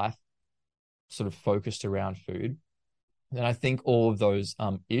spend your life sort of focused around food, then I think all of those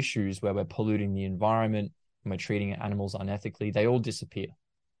issues where we're polluting the environment and we're treating animals unethically, they all disappear.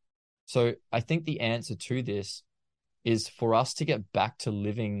 So I think the answer to this is for us to get back to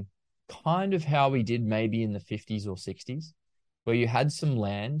living kind of how we did maybe in the 50s or 60s, where you had some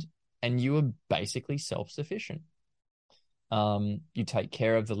land and you were basically self-sufficient. You take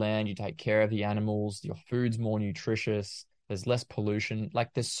care of the land, you take care of the animals, your food's more nutritious, there's less pollution.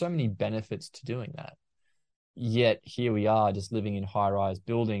 Like there's so many benefits to doing that. Yet here we are just living in high-rise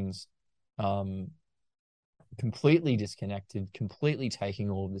buildings, completely disconnected, completely taking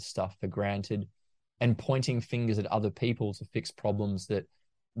all of this stuff for granted and pointing fingers at other people to fix problems that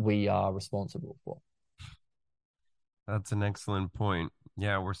we are responsible for. That's an excellent point.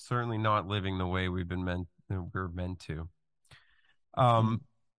 Yeah, we're certainly not living the way we're meant to.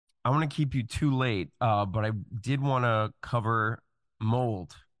 I want to keep you too late, but I did want to cover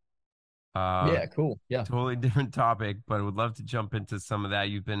mold. Uh, Yeah, cool. Yeah. Totally different topic, but I would love to jump into some of that.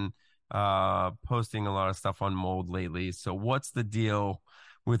 You've been posting a lot of stuff on mold lately. So what's the deal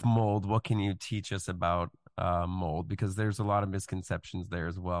with mold? What can you teach us about mold? Because there's a lot of misconceptions there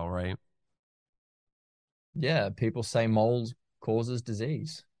as well, right? Yeah, people say mold causes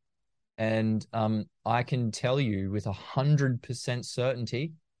disease. And I can tell you with 100%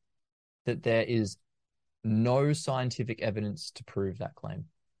 certainty that there is no scientific evidence to prove that claim.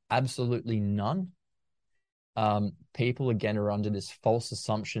 Absolutely none. People again are under this false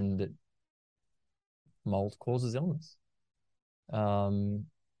assumption that mold causes illness. Um,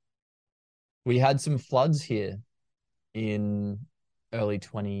 we had some floods here in early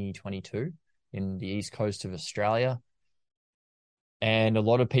 2022 in the east coast of Australia, and a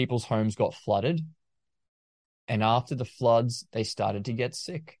lot of people's homes got flooded. And after the floods, they started to get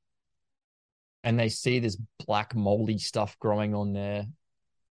sick. And they see this black moldy stuff growing on their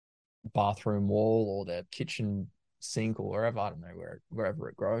bathroom wall or their kitchen sink or wherever, I don't know, wherever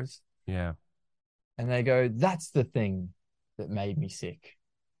it grows. Yeah. And they go, that's the thing that made me sick.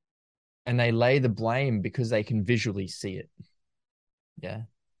 And they lay the blame because they can visually see it. Yeah.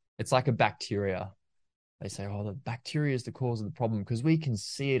 It's like a bacteria. They say, oh, the bacteria is the cause of the problem because we can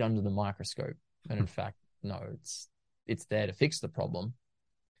see it under the microscope. And in fact, no, it's there to fix the problem.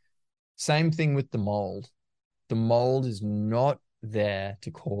 Same thing with the mold. The mold is not there to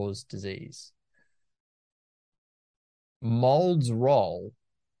cause disease. Mold's role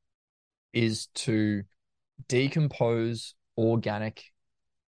is to decompose organic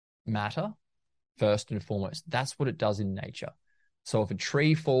matter first and foremost. That's what it does in nature. So if a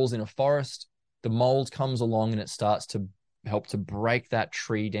tree falls in a forest, the mold comes along and it starts to help to break that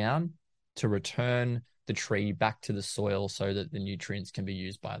tree down to return the tree back to the soil so that the nutrients can be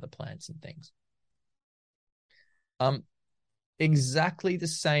used by other plants and things. Exactly the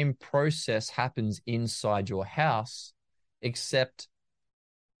same process happens inside your house, except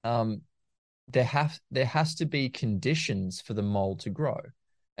there has to be conditions for the mold to grow.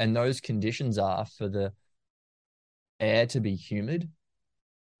 And those conditions are for the air to be humid,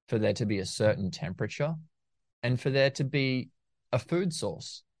 for there to be a certain temperature, and for there to be a food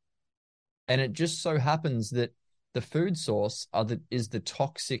source. And it just so happens that the food source is the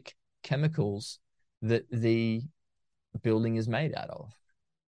toxic chemicals that the building is made out of.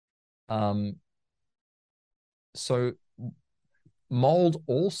 So mold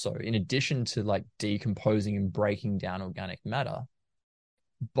also, in addition to like decomposing and breaking down organic matter,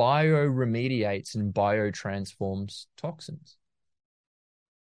 bioremediates and biotransforms toxins.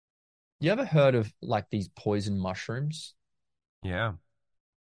 You ever heard of like these poison mushrooms? Yeah.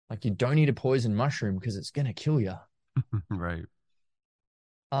 Like you don't eat a poison mushroom because it's gonna kill you. Right.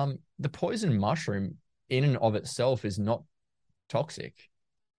 The poison mushroom in and of itself is not toxic.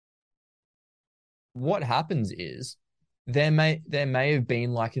 What happens is there may have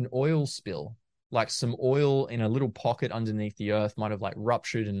been like an oil spill, like some oil in a little pocket underneath the earth might have like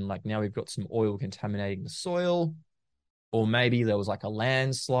ruptured, and like now we've got some oil contaminating the soil. Or maybe there was like a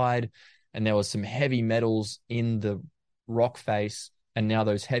landslide and there was some heavy metals in the rock face, and now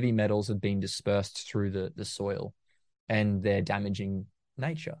those heavy metals have been dispersed through the soil and they're damaging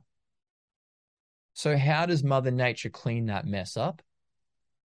nature. So how does Mother Nature clean that mess up?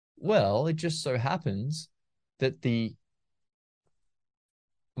 Well, it just so happens that the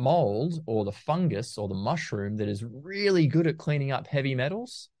mold or the fungus or the mushroom that is really good at cleaning up heavy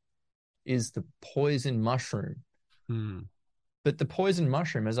metals is the poison mushroom. Hmm. But the poison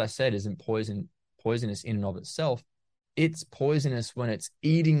mushroom, as I said, isn't poisonous in and of itself. It's poisonous when it's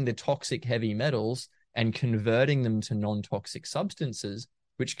eating the toxic heavy metals and converting them to non-toxic substances,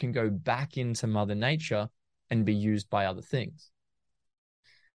 which can go back into Mother Nature and be used by other things.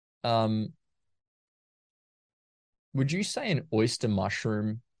 Would you say an oyster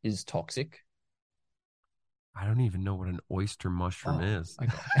mushroom is toxic? I don't even know what an oyster mushroom Oh, is.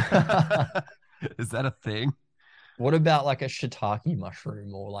 okay. Is that a thing? What about like a shiitake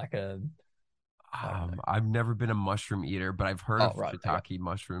mushroom or like I don't know. I've never been a mushroom eater, but I've heard Oh, of right. Okay. shiitake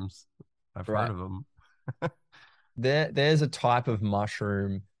mushrooms. I've heard Right. of them. There's a type of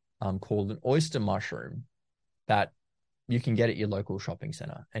mushroom called an oyster mushroom that you can get at your local shopping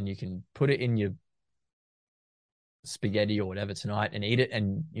center, and you can put it in your spaghetti or whatever tonight and eat it,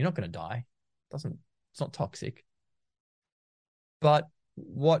 and you're not going to die. It's not toxic. But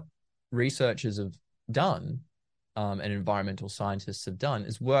what researchers have done, and environmental scientists have done,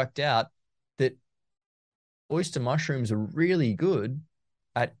 is worked out that oyster mushrooms are really good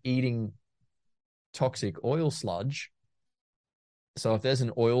at eating toxic oil sludge, So if there's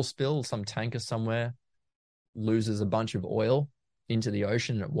an oil spill, some tanker somewhere loses a bunch of oil into the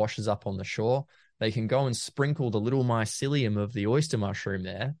ocean and it washes up on the shore, they can go and sprinkle the little mycelium of the oyster mushroom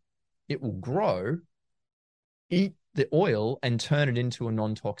there. It will grow, eat the oil, and turn it into a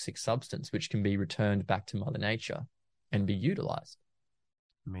non-toxic substance, which can be returned back to Mother Nature and be utilized.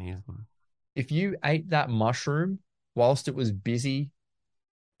 Amazing. If you ate that mushroom whilst it was busy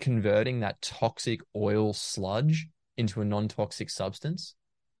converting that toxic oil sludge into a non-toxic substance,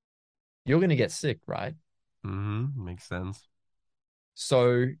 you're going to get sick, right? Makes sense.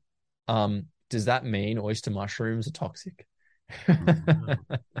 So, does that mean oyster mushrooms are toxic? No,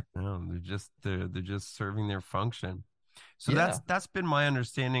 no, they're just serving their function. So Yeah, that's been my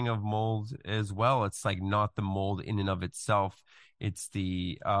understanding of mold as well. It's like not the mold in and of itself. It's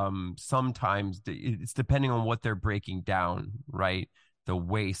the sometimes it's depending on what they're breaking down, right? The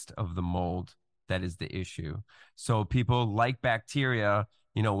waste of the mold that is the issue. So people like bacteria,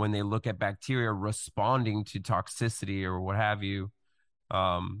 when they look at bacteria responding to toxicity or what have you,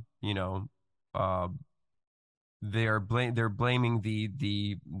 um, you know, uh, they're blaming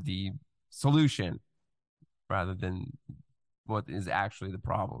the solution rather than what is actually the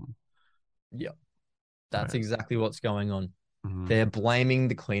problem. yeah, that's Right. exactly what's going on. Mm-hmm. They're blaming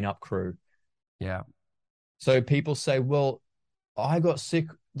the cleanup crew. Yeah. So people say, well, I got sick.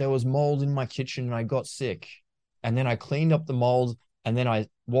 There was mold in my kitchen and I got sick. And then I cleaned up the mold and then I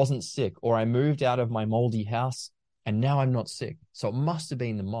wasn't sick, or I moved out of my moldy house and now I'm not sick. So it must have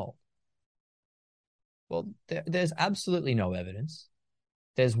been the mold. Well, there's absolutely no evidence.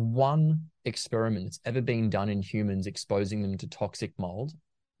 There's one experiment that's ever been done in humans exposing them to toxic mold.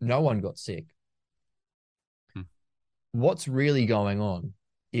 No one got sick. Hmm. What's really going on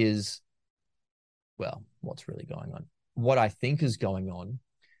is, well, what's really going on? What I think is going on,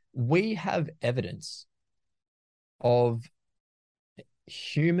 we have evidence of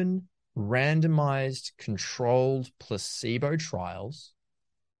human randomized controlled placebo trials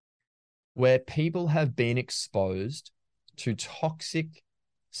where people have been exposed to toxic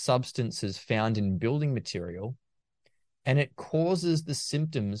substances found in building material, and it causes the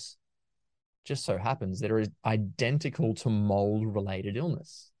symptoms, just so happens, that are identical to mold related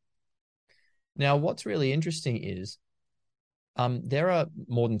illness. Now, what's really interesting is there are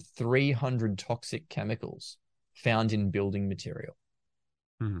more than 300 toxic chemicals found in building material.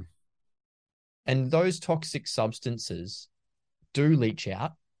 Hmm. And those toxic substances do leach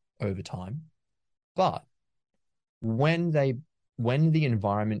out over time, but when the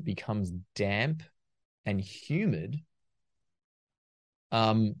environment becomes damp and humid,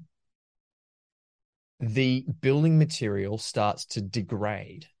 um, the building material starts to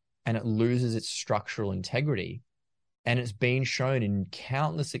degrade and it loses its structural integrity. And it's been shown in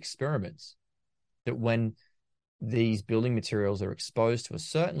countless experiments that when these building materials are exposed to a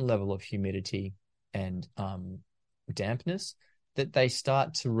certain level of humidity and dampness, that they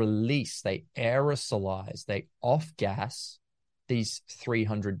start to release, they aerosolize, they off gas these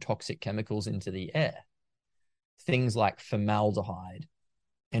 300 toxic chemicals into the air. Things like formaldehyde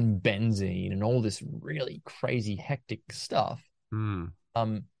and benzene and all this really crazy, hectic stuff. Hmm.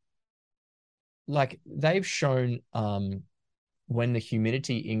 Um, like they've shown when the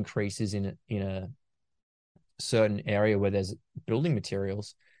humidity increases in a certain area where there's building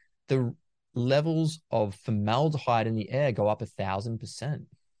materials, the levels of formaldehyde in the air go up 1,000%.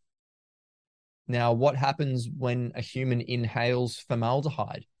 Now, what happens when a human inhales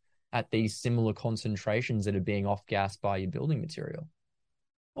formaldehyde at these similar concentrations that are being off gassed by your building material?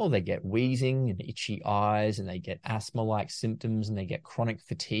 Well, they get wheezing and itchy eyes, and they get asthma like symptoms, and they get chronic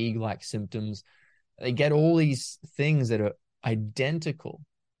fatigue like symptoms. They get all these things that are identical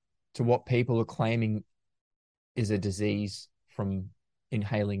to what people are claiming is a disease from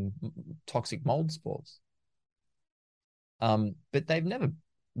inhaling toxic mold spores. But they've never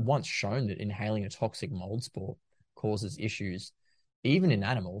once shown that inhaling a toxic mold spore causes issues, even in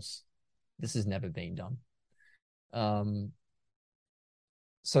animals. This has never been done.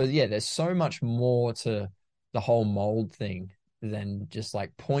 So yeah, there's so much more to the whole mold thing than just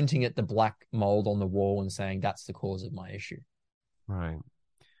like pointing at the black mold on the wall and saying that's the cause of my issue. Right.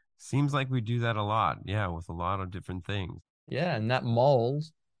 Seems like we do that a lot. Yeah, with a lot of different things. Yeah, and that mold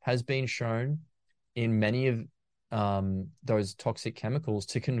has been shown in many of those toxic chemicals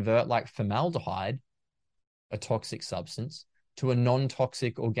to convert like formaldehyde, a toxic substance, to a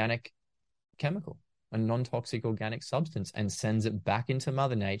non-toxic organic chemical, a non-toxic organic substance, and sends it back into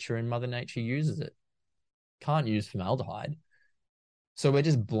Mother Nature, and Mother Nature uses it. Can't use formaldehyde. So we're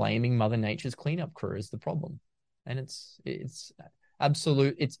just blaming Mother Nature's cleanup crew as the problem. And it's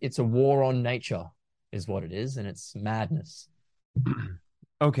absolute, it's a war on nature, is what it is, and it's madness.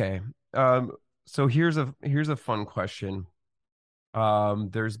 Okay. Um, so here's a fun question.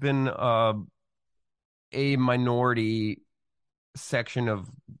 There's been a minority section of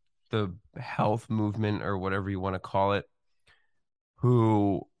the health movement or whatever you want to call it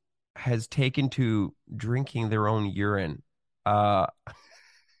who has taken to drinking their own urine. Uh,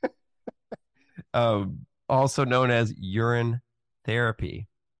 Also known as urine therapy.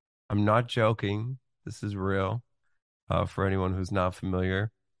 I'm not joking. This is real. For anyone who's not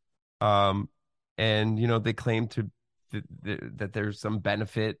familiar. Um, and they claim that there's some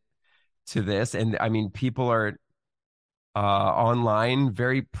benefit to this, and I mean, people are online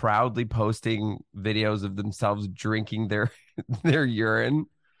very proudly posting videos of themselves drinking their their urine,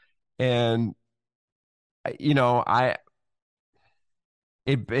 and I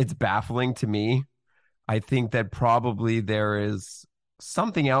it's baffling to me. I think that probably there is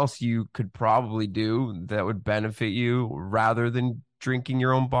something else you could probably do that would benefit you rather than drinking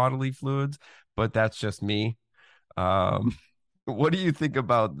your own bodily fluids, but that's just me. Um, what do you think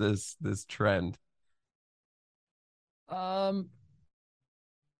about this trend? Um,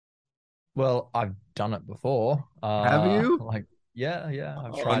 well, I've done it before. Have you? Like, yeah,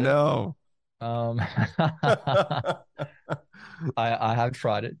 I've Oh tried it. no. Um, I have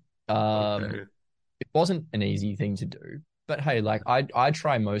tried it. Okay. It wasn't an easy thing to do, but hey, like I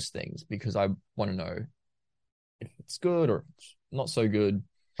try most things because I want to know if it's good or if it's not so good.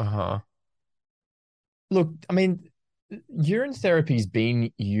 Uh-huh. Look, I mean, urine therapy's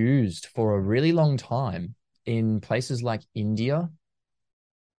been used for a really long time in places like India,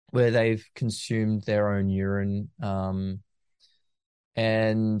 where they've consumed their own urine.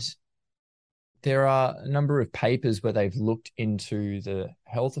 And there are a number of papers where they've looked into the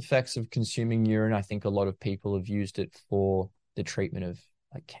health effects of consuming urine. I think a lot of people have used it for the treatment of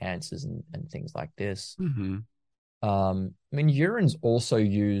like cancers and things like this. Mm-hmm. I mean, urine's also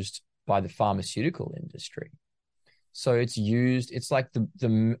used by the pharmaceutical industry. So it's like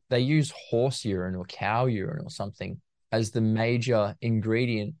they use horse urine or cow urine or something as the major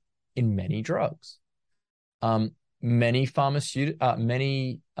ingredient in many drugs. Um, many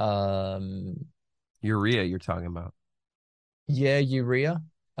Urea you're talking about. yeah, urea.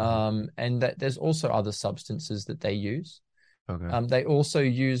 Uh-huh. And that there's also other substances that they use. Okay. They also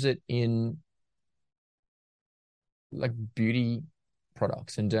use it in like beauty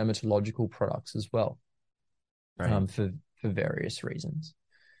products and dermatological products as well, Right. for various reasons.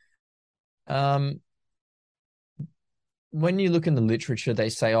 Um, when you look in the literature, they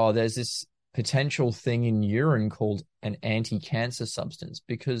say, oh, there's this potential thing in urine called an anti-cancer substance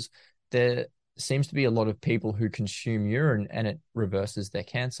because there seems to be a lot of people who consume urine and it reverses their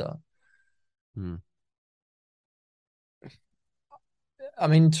cancer. Hmm.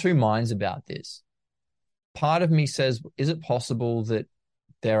 I'm in two minds about this. Part of me says, is it possible that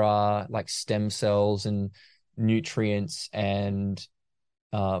there are like stem cells and nutrients and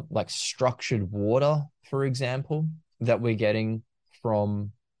like structured water, for example, that we're getting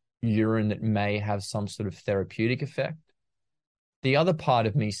from urine that may have some sort of therapeutic effect? The other part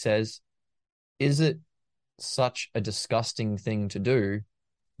of me says, is it such a disgusting thing to do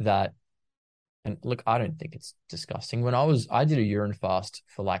that, and look, I don't think it's disgusting. I did a urine fast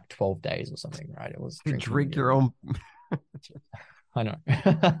for like 12 days or something, right? It was To drinking drink your urine. own I know.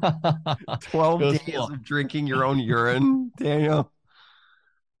 12 It was full days on. of drinking your own urine, Daniel.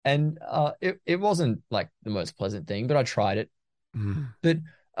 And it wasn't like the most pleasant thing, but I tried it. Mm. But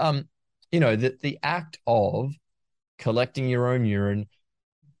um, the act of collecting your own urine,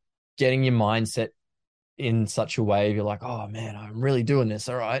 getting your mindset in such a way, you're like, oh man, I'm really doing this.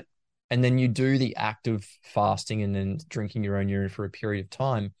 All right. And then you do the act of fasting and then drinking your own urine for a period of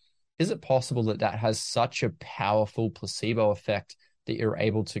time. Is it possible that that has such a powerful placebo effect that you're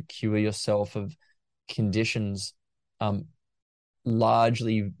able to cure yourself of conditions um,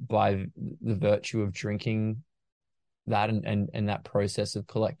 largely by the virtue of drinking that and that process of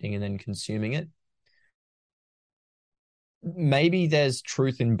collecting and then consuming it? Maybe there's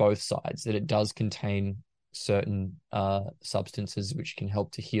truth in both sides that it does contain certain substances which can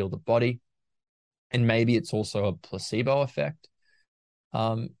help to heal the body, and maybe it's also a placebo effect.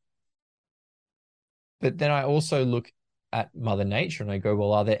 Um, but then I also look at Mother Nature and I go,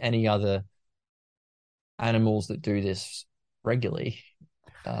 well, are there any other animals that do this regularly?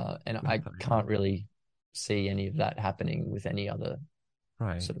 And I can't really see any of that happening with any other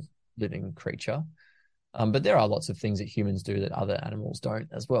Right. sort of living creature. But there are lots of things that humans do that other animals don't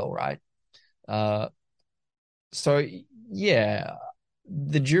as well, right? Uh, so yeah,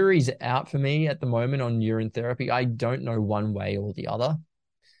 the jury's out for me at the moment on urine therapy. I don't know one way or the other.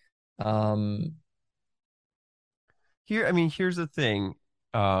 Um, here's the thing.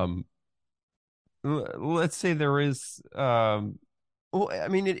 Um, let's say there is, well, I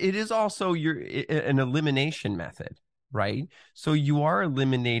mean, it is also an elimination method, right? So you are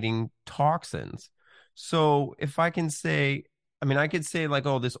eliminating toxins. So if I can say, I mean, I could say like,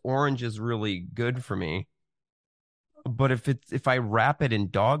 oh, this orange is really good for me, but if I wrap it in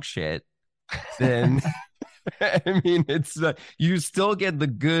dog shit, then I mean, it's you still get the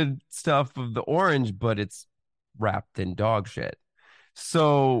good stuff of the orange, but it's wrapped in dog shit.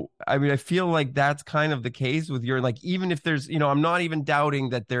 So, I mean, I feel like that's kind of the case with your, like, even if there's, I'm not even doubting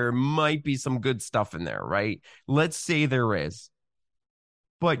that there might be some good stuff in there, right? Let's say there is,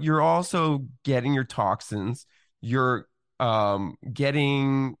 but you're also getting your toxins, you're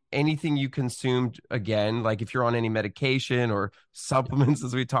getting anything you consumed again, like if you're on any medication or supplements,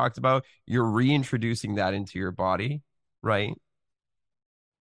 as we talked about, you're reintroducing that into your body, right?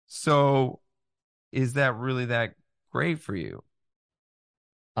 So, is that really that great for you?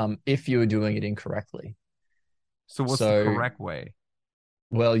 If you were doing it incorrectly. So, what's the So, correct way?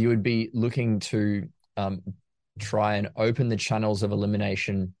 well, you would be looking to um, try and open the channels of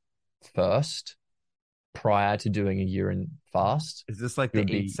elimination first prior to doing a urine fast. Is this like You the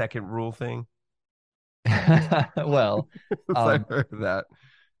would eight be, second rule thing? well, I've um, heard that.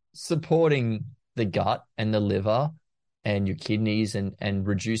 supporting the gut and the liver and your kidneys and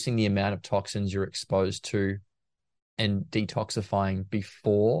reducing the amount of toxins you're exposed to and detoxifying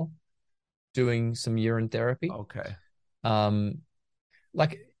before doing some urine therapy. Okay. Um,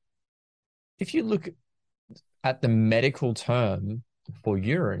 like if you look at the medical term for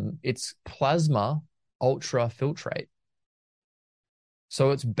urine, it's plasma ultrafiltrate.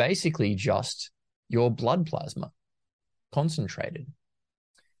 So it's basically just your blood plasma concentrated.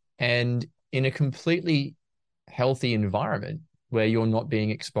 And in a completely healthy environment where you're not being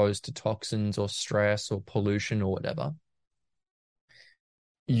exposed to toxins or stress or pollution or whatever,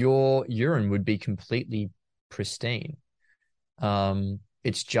 your urine would be completely pristine.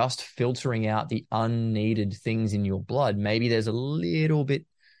 It's just filtering out the unneeded things in your blood. Maybe there's a little bit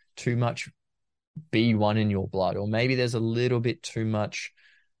too much B1 in your blood, or maybe there's a little bit too much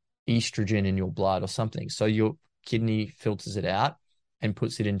estrogen in your blood or something. So your kidney filters it out and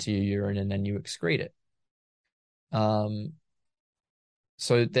puts it into your urine, and then you excrete it. Um,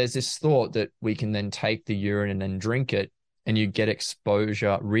 so there's this thought that we can then take the urine and then drink it, and you get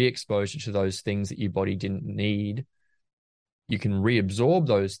exposure, re-exposure to those things that your body didn't need. You can reabsorb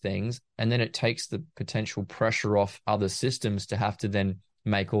those things, and then it takes the potential pressure off other systems to have to then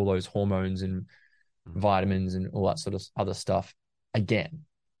make all those hormones and vitamins and all that sort of other stuff again.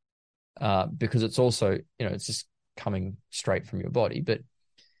 Because it's also, it's just coming straight from your body. But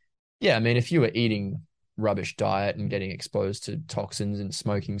yeah, I mean, if you were eating rubbish diet and getting exposed to toxins and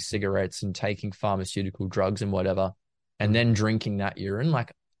smoking cigarettes and taking pharmaceutical drugs and whatever, and then drinking that urine,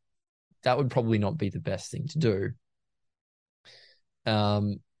 like that would probably not be the best thing to do.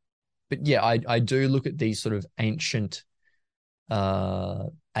 But yeah, I do look at these sort of ancient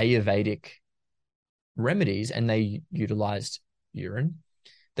Ayurvedic remedies, and they utilized urine.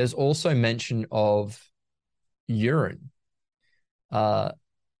 There's also mention of urine uh,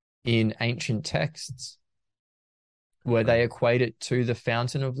 in ancient texts where they Right. equate it to the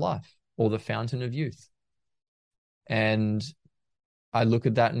fountain of life or the fountain of youth. And I look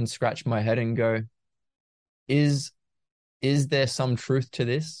at that and scratch my head and go, is there some truth to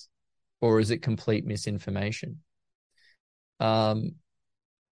this, or is it complete misinformation? Um,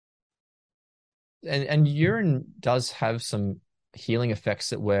 and urine does have some healing effects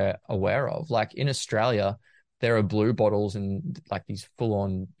that we're aware of. Like in Australia, there are blue bottles and like these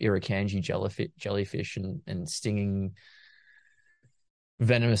full-on irukandji jellyfish and stinging,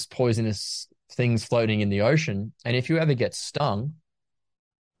 venomous, poisonous things floating in the ocean. And if you ever get stung,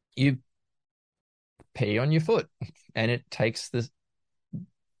 you pee on your foot, and it takes the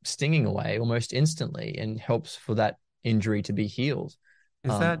stinging away almost instantly and helps for that injury to be healed.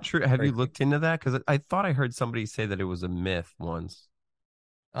 Is that true? Have Very you quick. looked into that? Because I thought I heard somebody say that it was a myth once.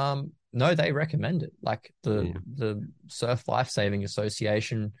 No, they recommend it. Like Yeah. the Surf Life Saving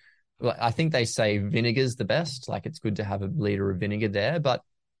Association, like, I think they say vinegar's the best. Like it's good to have a liter of vinegar there, but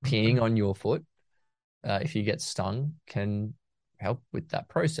peeing on your foot, if you get stung, can help with that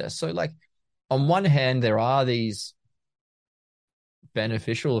process. So, like, on one hand, there are these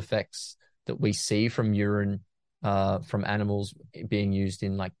beneficial effects that we see from urine from animals being used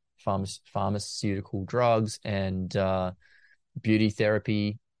in like pharmaceutical drugs and beauty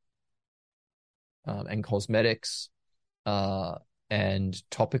therapy and cosmetics, and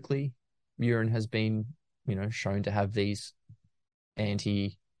topically, urine has been, shown to have these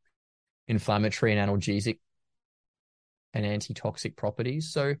anti-inflammatory and analgesic and antitoxic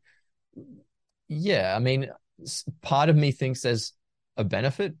properties. So yeah, I mean, part of me thinks there's a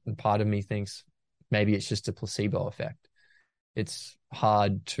benefit, and part of me thinks maybe it's just a placebo effect. It's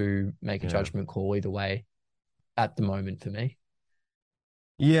hard to make a Yeah. judgment call either way at the moment for me.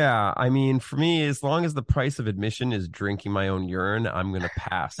 Yeah, I mean, for me, as long as the price of admission is drinking my own urine, I'm gonna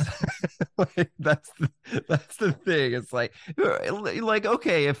pass. Like that's the thing. It's like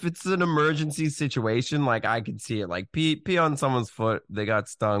okay, if it's an emergency situation, like I can see it. Like pee on someone's foot, they got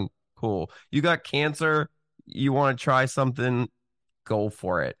stung. Cool. You got cancer, you want to try something, go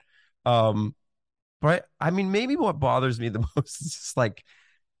for it. Um, but I mean, maybe what bothers me the most is just like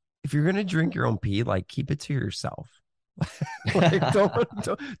if you're gonna drink your own pee, like keep it to yourself. Like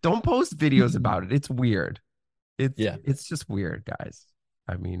don't post videos about it. It's weird. It's Yeah. it's just weird, guys.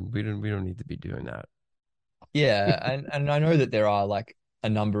 I mean, we don't need to be doing that. Yeah, and I know that there are like a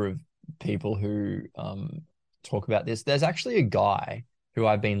number of people who talk about this. There's actually a guy who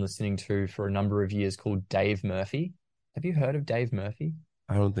I've been listening to for a number of years called Dave Murphy. Have you heard of Dave Murphy?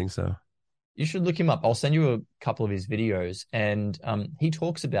 I don't think so. You should look him up. I'll send you a couple of his videos, and he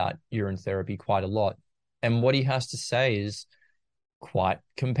talks about urine therapy quite a lot. And what he has to say is quite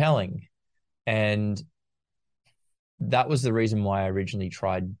compelling. And that was the reason why I originally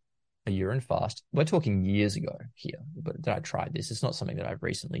tried a urine fast. We're talking years ago here, but that I tried this. It's not something that I've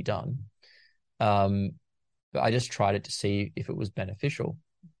recently done. Um, but I just tried it to see if it was beneficial.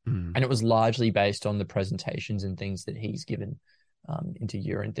 Mm. And it was largely based on the presentations and things that he's given into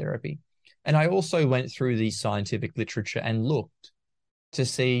urine therapy. And I also went through the scientific literature and looked to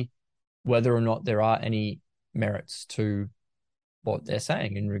see whether or not there are any merits to what they're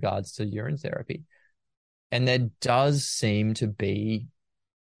saying in regards to urine therapy. And there does seem to be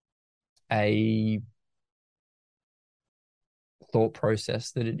a thought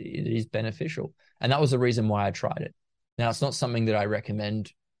process that it is beneficial. And that was the reason why I tried it. Now, it's not something that I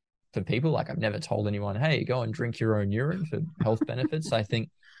recommend for people. Like, I've never told anyone, hey, go and drink your own urine for health benefits. I think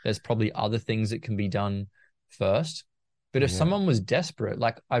there's probably other things that can be done first. But if Yeah. someone was desperate,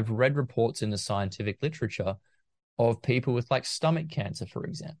 like I've read reports in the scientific literature of people with like stomach cancer, for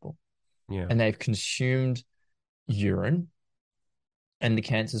example, Yeah. and they've consumed urine and the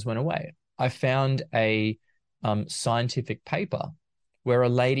cancers went away. I found a scientific paper where a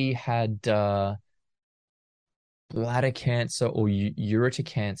lady had bladder cancer or ureter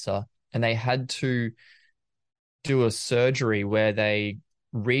cancer, and they had to do a surgery where they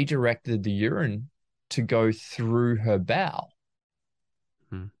redirected the urine to go through her bowel.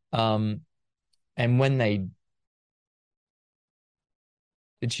 Mm. Um, and when they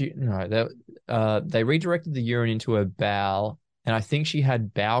redirected the urine into her bowel, and I think she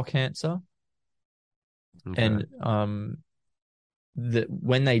had bowel cancer. Okay. And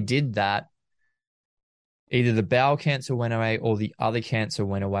when they did that, either the bowel cancer went away or the other cancer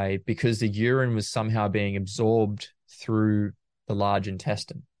went away because the urine was somehow being absorbed through the large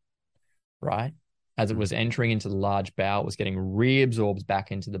intestine, right? As it was entering into the large bowel, it was getting reabsorbed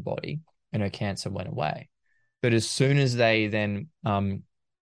back into the body, and her cancer went away. But as soon as they then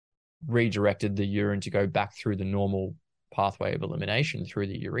redirected the urine to go back through the normal pathway of elimination through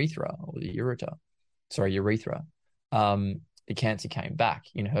the urethra or the urethra, the cancer came back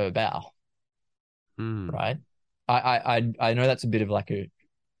in her bowel. Mm. Right. I know that's a bit of like a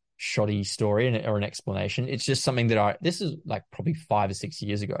shoddy story or an explanation. It's just something that this is like probably 5 or 6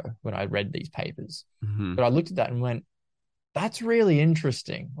 years ago when I read these papers, Mm-hmm. but I looked at that and went, that's really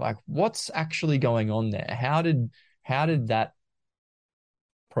interesting. Like, what's actually going on there? How did that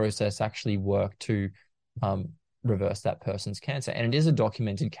process actually work to reverse that person's cancer? And it is a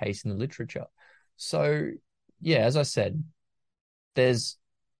documented case in the literature. So yeah, as I said, there's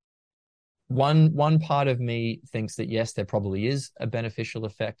one part of me thinks that yes, there probably is a beneficial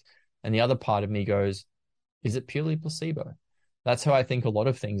effect, and the other part of me goes, is it purely placebo? That's how I think a lot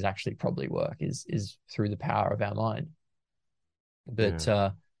of things actually probably work is through the power of our mind. Yeah.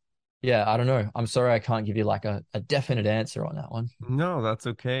 But yeah, I don't know. I'm sorry I can't give you like a definite answer on that one. No, that's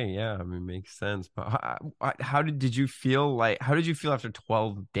okay. Yeah, I mean, makes sense. But how did you feel like? How did you feel after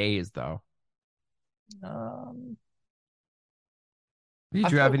 12 days, though? Um, I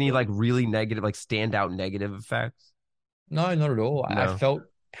Did you have felt any like really really negative, like standout negative effects? no, not at all. I No. felt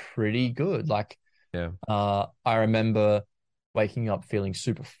pretty good. Like Yeah. I remember waking up feeling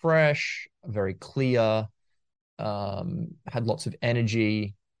super fresh, very clear, had lots of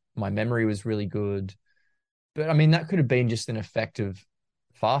energy. My memory was really good. But I mean, that could have been just an effect of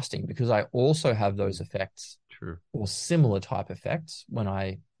fasting because I also have those effects True. or similar type effects when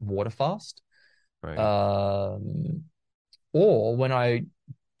I water fast, Right. um, or when I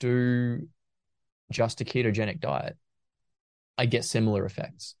do just a ketogenic diet. I get similar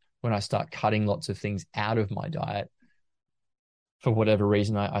effects. When I start cutting lots of things out of my diet, for whatever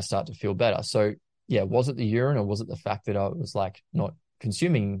reason, I start to feel better. So yeah, was it the urine or was it the fact that I was like not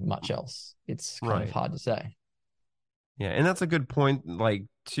consuming much else? It's kind of Right. hard to say. Yeah, and that's a good point. Like,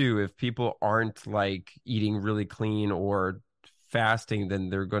 too, if people aren't like eating really clean or fasting, then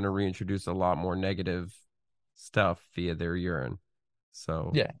they're going to reintroduce a lot more negative stuff via their urine.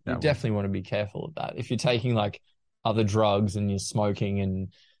 So Yeah, you that would, definitely want to be careful of that. If you're taking like other drugs and you're smoking and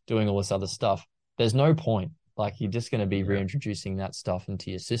doing all this other stuff, there's no point. Like you're just going to be yeah, reintroducing that stuff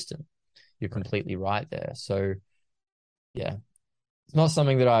into your system. You're right. completely right there. So yeah, it's not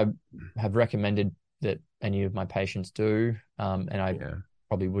something that I have recommended that any of my patients do. And I Yeah,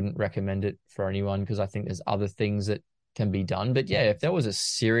 probably wouldn't recommend it for anyone because I think there's other things that can be done. But yeah, if there was a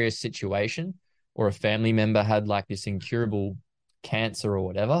serious situation or a family member had like this incurable cancer or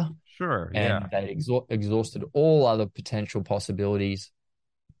whatever, sure. and Yeah, they'd exhausted all other potential possibilities,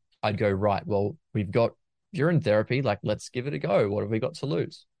 I'd go, right, well, we've got urine therapy. Like, let's give it a go. What have we got to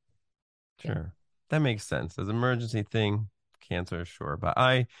lose? Yeah. sure. That makes sense. As an emergency thing, cancer, sure. But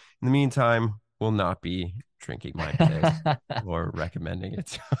in the meantime, will not be drinking my piss or recommending it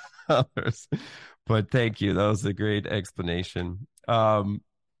to others. But thank you. That was a great explanation.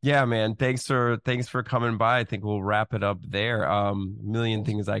 Yeah, man. Thanks for coming by. I think we'll wrap it up there. A million Awesome.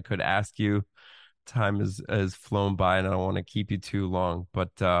 things I could ask you. Time has flown by, and I don't want to keep you too long. But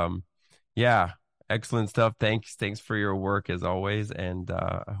yeah, excellent stuff. Thanks for your work as always, and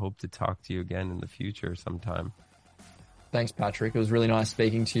I hope to talk to you again in the future sometime. Thanks, Patrick. It was really nice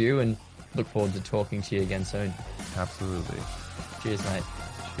speaking to you and look forward to talking to you again soon. Absolutely. Cheers, mate.